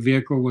self-driving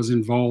vehicle was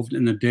involved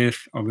in the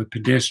death of a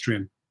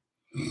pedestrian.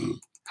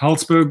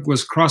 Hertzberg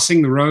was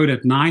crossing the road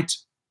at night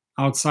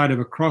outside of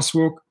a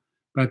crosswalk,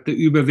 but the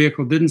Uber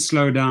vehicle didn't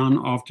slow down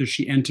after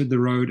she entered the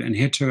road and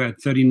hit her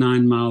at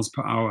 39 miles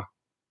per hour.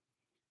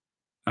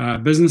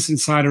 Business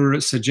Insider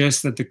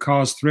suggests that the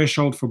car's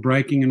threshold for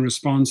braking in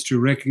response to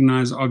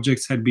recognized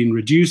objects had been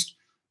reduced,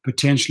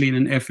 potentially in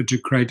an effort to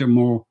create a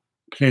more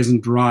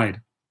pleasant ride,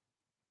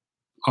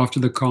 after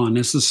the car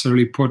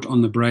necessarily put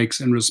on the brakes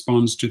in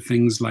response to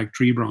things like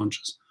tree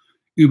branches.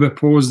 Uber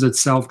paused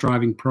its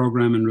self-driving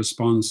program in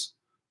response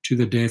to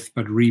the death,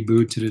 but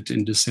rebooted it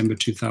in December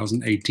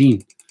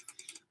 2018.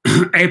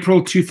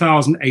 April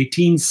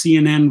 2018,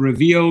 CNN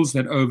reveals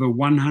that over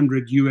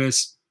 100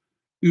 US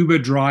Uber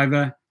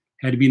driver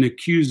had been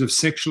accused of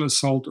sexual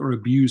assault or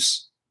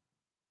abuse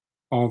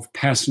of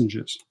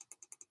passengers.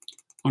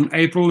 On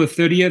April the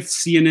 30th,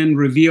 CNN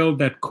revealed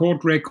that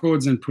court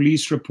records and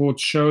police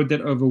reports showed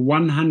that over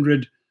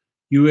 100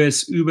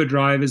 US Uber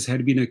drivers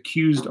had been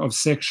accused of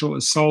sexual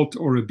assault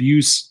or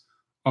abuse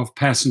of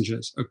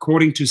passengers.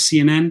 According to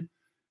CNN,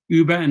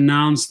 Uber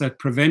announced that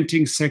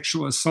preventing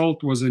sexual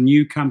assault was a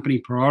new company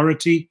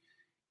priority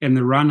in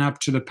the run-up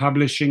to the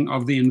publishing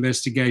of the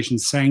investigation,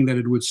 saying that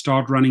it would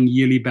start running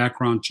yearly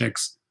background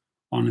checks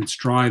on its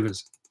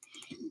drivers.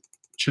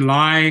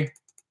 July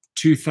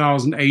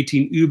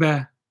 2018,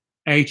 Uber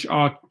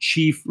HR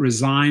chief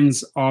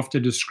resigns after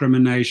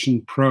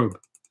discrimination probe.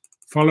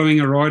 Following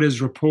a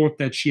Reuters report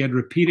that she had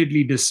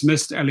repeatedly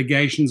dismissed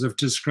allegations of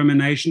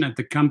discrimination at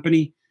the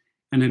company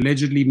and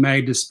allegedly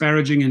made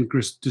disparaging and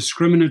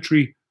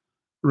discriminatory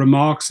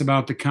remarks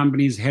about the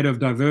company's head of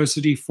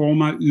diversity,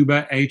 former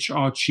Uber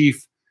HR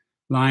chief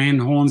Liane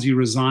Hornsey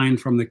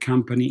resigned from the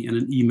company in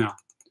an email.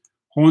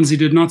 Hornsey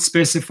did not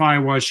specify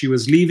why she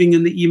was leaving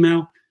in the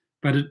email,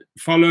 but it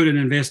followed an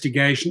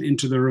investigation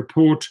into the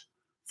report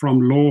from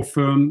law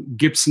firm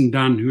Gibson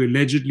Dunn, who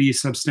allegedly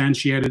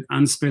substantiated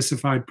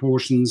unspecified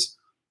portions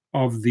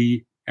of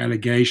the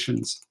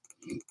allegations.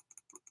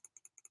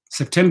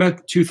 September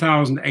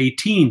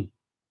 2018,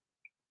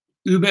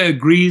 Uber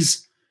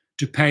agrees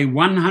to pay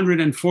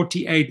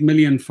 $148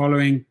 million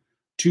following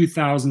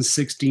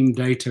 2016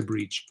 data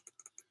breach.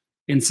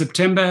 In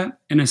September,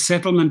 in a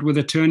settlement with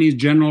attorneys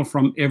general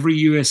from every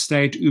US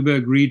state, Uber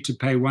agreed to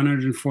pay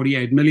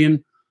 $148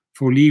 million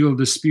for legal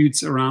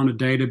disputes around a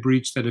data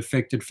breach that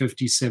affected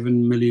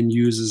 57 million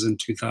users in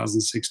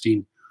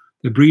 2016.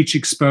 The breach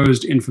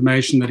exposed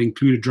information that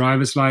included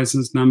driver's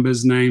license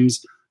numbers,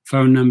 names,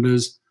 phone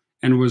numbers,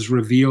 and was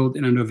revealed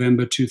in a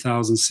November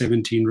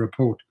 2017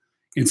 report.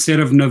 Instead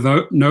of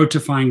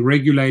notifying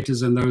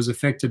regulators and those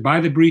affected by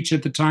the breach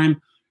at the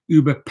time,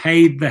 Uber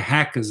paid the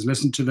hackers,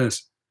 listen to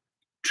this,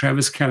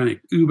 Travis Kalanick,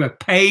 Uber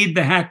paid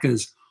the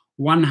hackers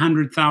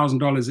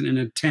 $100,000 in an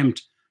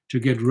attempt to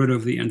get rid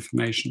of the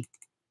information.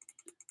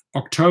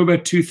 October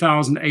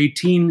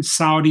 2018,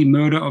 Saudi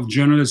murder of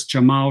journalist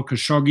Jamal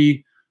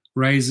Khashoggi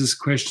raises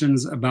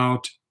questions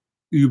about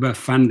Uber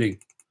funding.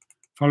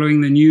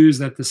 Following the news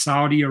that the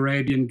Saudi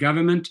Arabian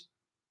government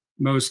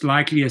most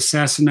likely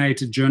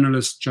assassinated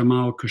journalist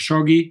Jamal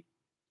Khashoggi,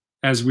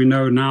 as we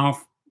know now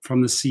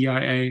from the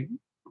CIA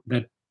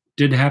that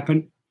did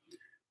happen,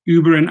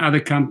 Uber and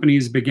other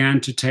companies began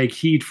to take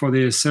heed for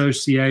their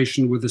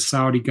association with the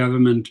Saudi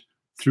government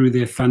through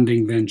their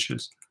funding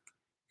ventures.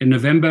 In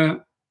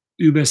November,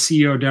 Uber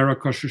CEO Dara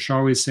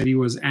Khosrowshahi said he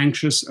was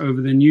anxious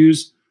over the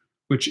news,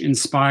 which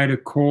inspired a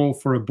call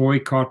for a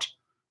boycott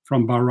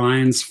from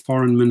Bahrain's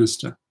foreign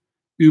minister.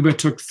 Uber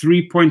took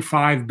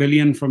 $3.5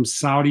 billion from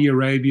Saudi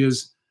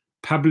Arabia's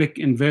public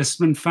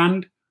investment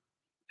fund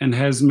and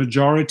has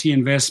majority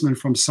investment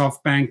from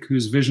SoftBank,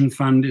 whose vision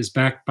fund is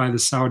backed by the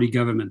Saudi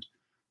government.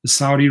 The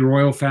Saudi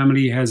royal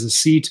family has a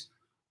seat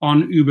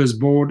on Uber's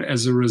board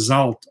as a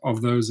result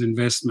of those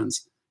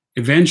investments.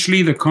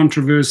 Eventually, the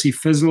controversy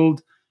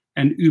fizzled,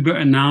 and Uber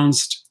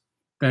announced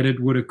that it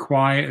would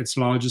acquire its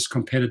largest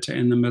competitor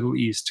in the Middle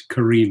East,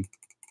 Careem.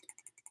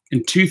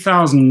 In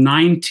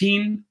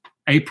 2019,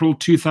 April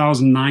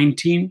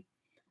 2019,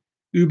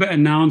 Uber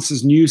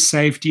announces new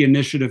safety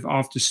initiative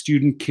after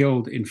student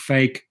killed in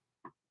fake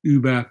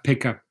Uber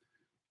pickup.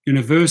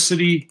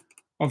 University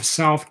of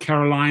South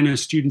Carolina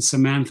student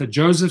Samantha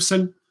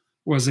Josephson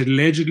was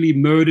allegedly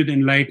murdered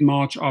in late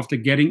March after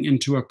getting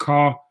into a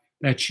car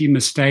that she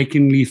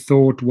mistakenly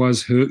thought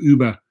was her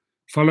Uber.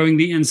 Following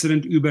the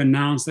incident, Uber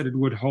announced that it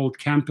would hold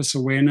campus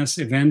awareness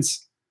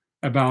events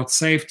about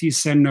safety,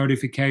 send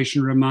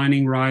notification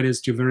reminding riders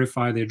to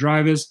verify their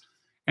drivers,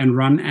 and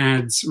run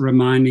ads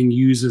reminding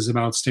users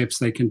about steps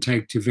they can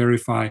take to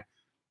verify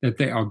that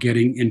they are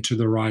getting into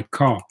the right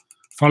car.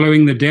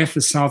 Following the death,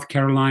 the South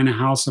Carolina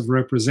House of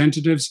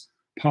Representatives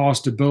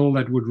passed a bill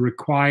that would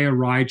require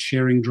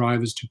ride-sharing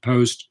drivers to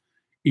post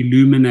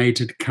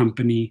illuminated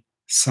company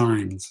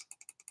signs.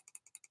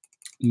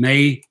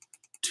 May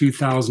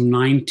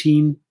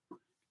 2019,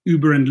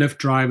 Uber and Lyft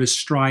drivers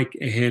strike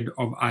ahead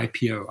of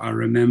IPO. I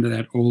remember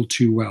that all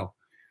too well.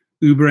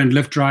 Uber and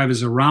Lyft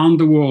drivers around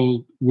the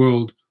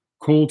world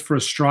called for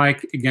a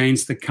strike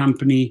against the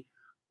company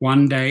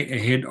one day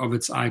ahead of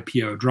its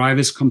IPO.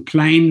 Drivers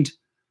complained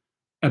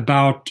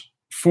about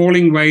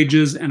falling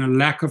wages and a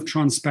lack of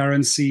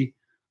transparency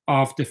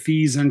after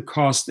fees and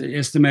costs. It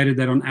estimated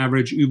that on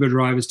average, Uber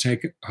drivers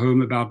take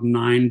home about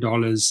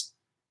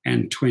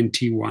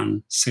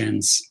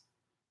 $9.21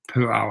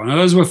 per hour. Now,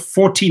 those were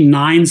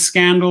 49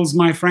 scandals,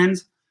 my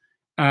friends.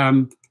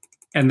 And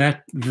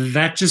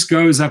that just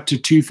goes up to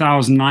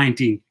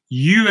 2019.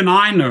 You and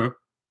I know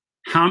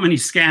how many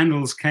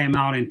scandals came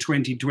out in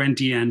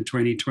 2020 and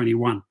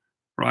 2021,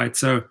 right?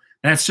 So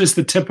that's just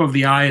the tip of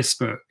the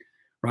iceberg,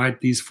 right?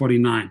 These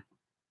 49.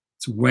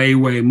 It's way,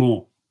 way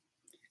more.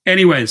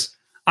 Anyways,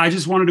 I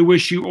just wanted to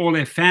wish you all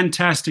a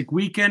fantastic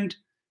weekend.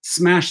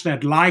 Smash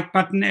that like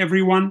button,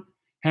 everyone.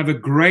 Have a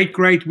great,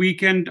 great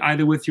weekend,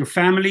 either with your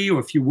family or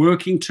if you're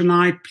working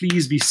tonight.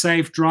 Please be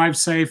safe, drive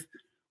safe,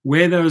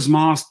 wear those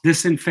masks,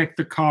 disinfect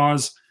the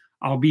cars.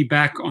 I'll be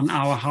back on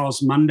Our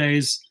House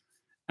Mondays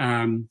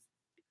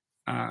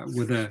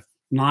with a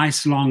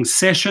nice long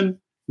session,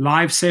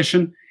 live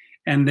session,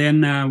 and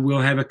then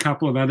we'll have a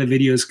couple of other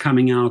videos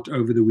coming out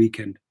over the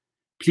weekend.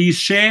 Please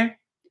share,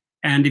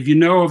 and if you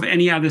know of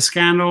any other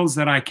scandals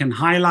that I can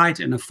highlight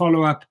in a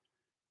follow-up,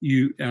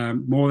 you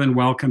more than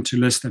welcome to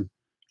list them.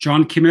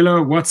 John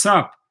Camillo, what's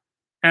up?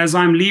 As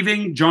I'm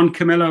leaving, John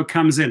Camillo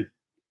comes in.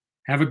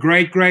 Have a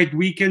great, great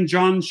weekend,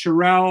 John,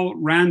 Sherelle,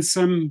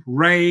 Ransom,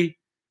 Ray,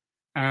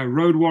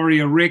 Road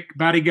Warrior Rick,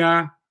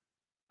 Badiga,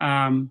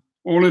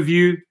 all of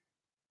you.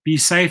 Be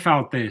safe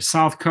out there.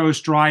 South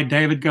Coast Dry,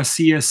 David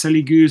Garcia,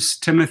 Silly Goose,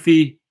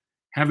 Timothy.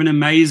 Have an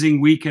amazing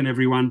weekend,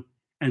 everyone,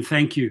 and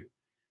thank you.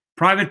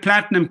 Private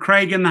Platinum,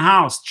 Craig in the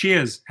house.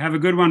 Cheers. Have a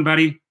good one,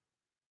 buddy.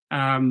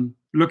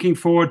 Looking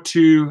forward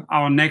to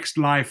our next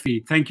live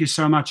feed. Thank you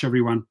so much,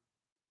 everyone.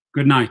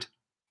 Good night.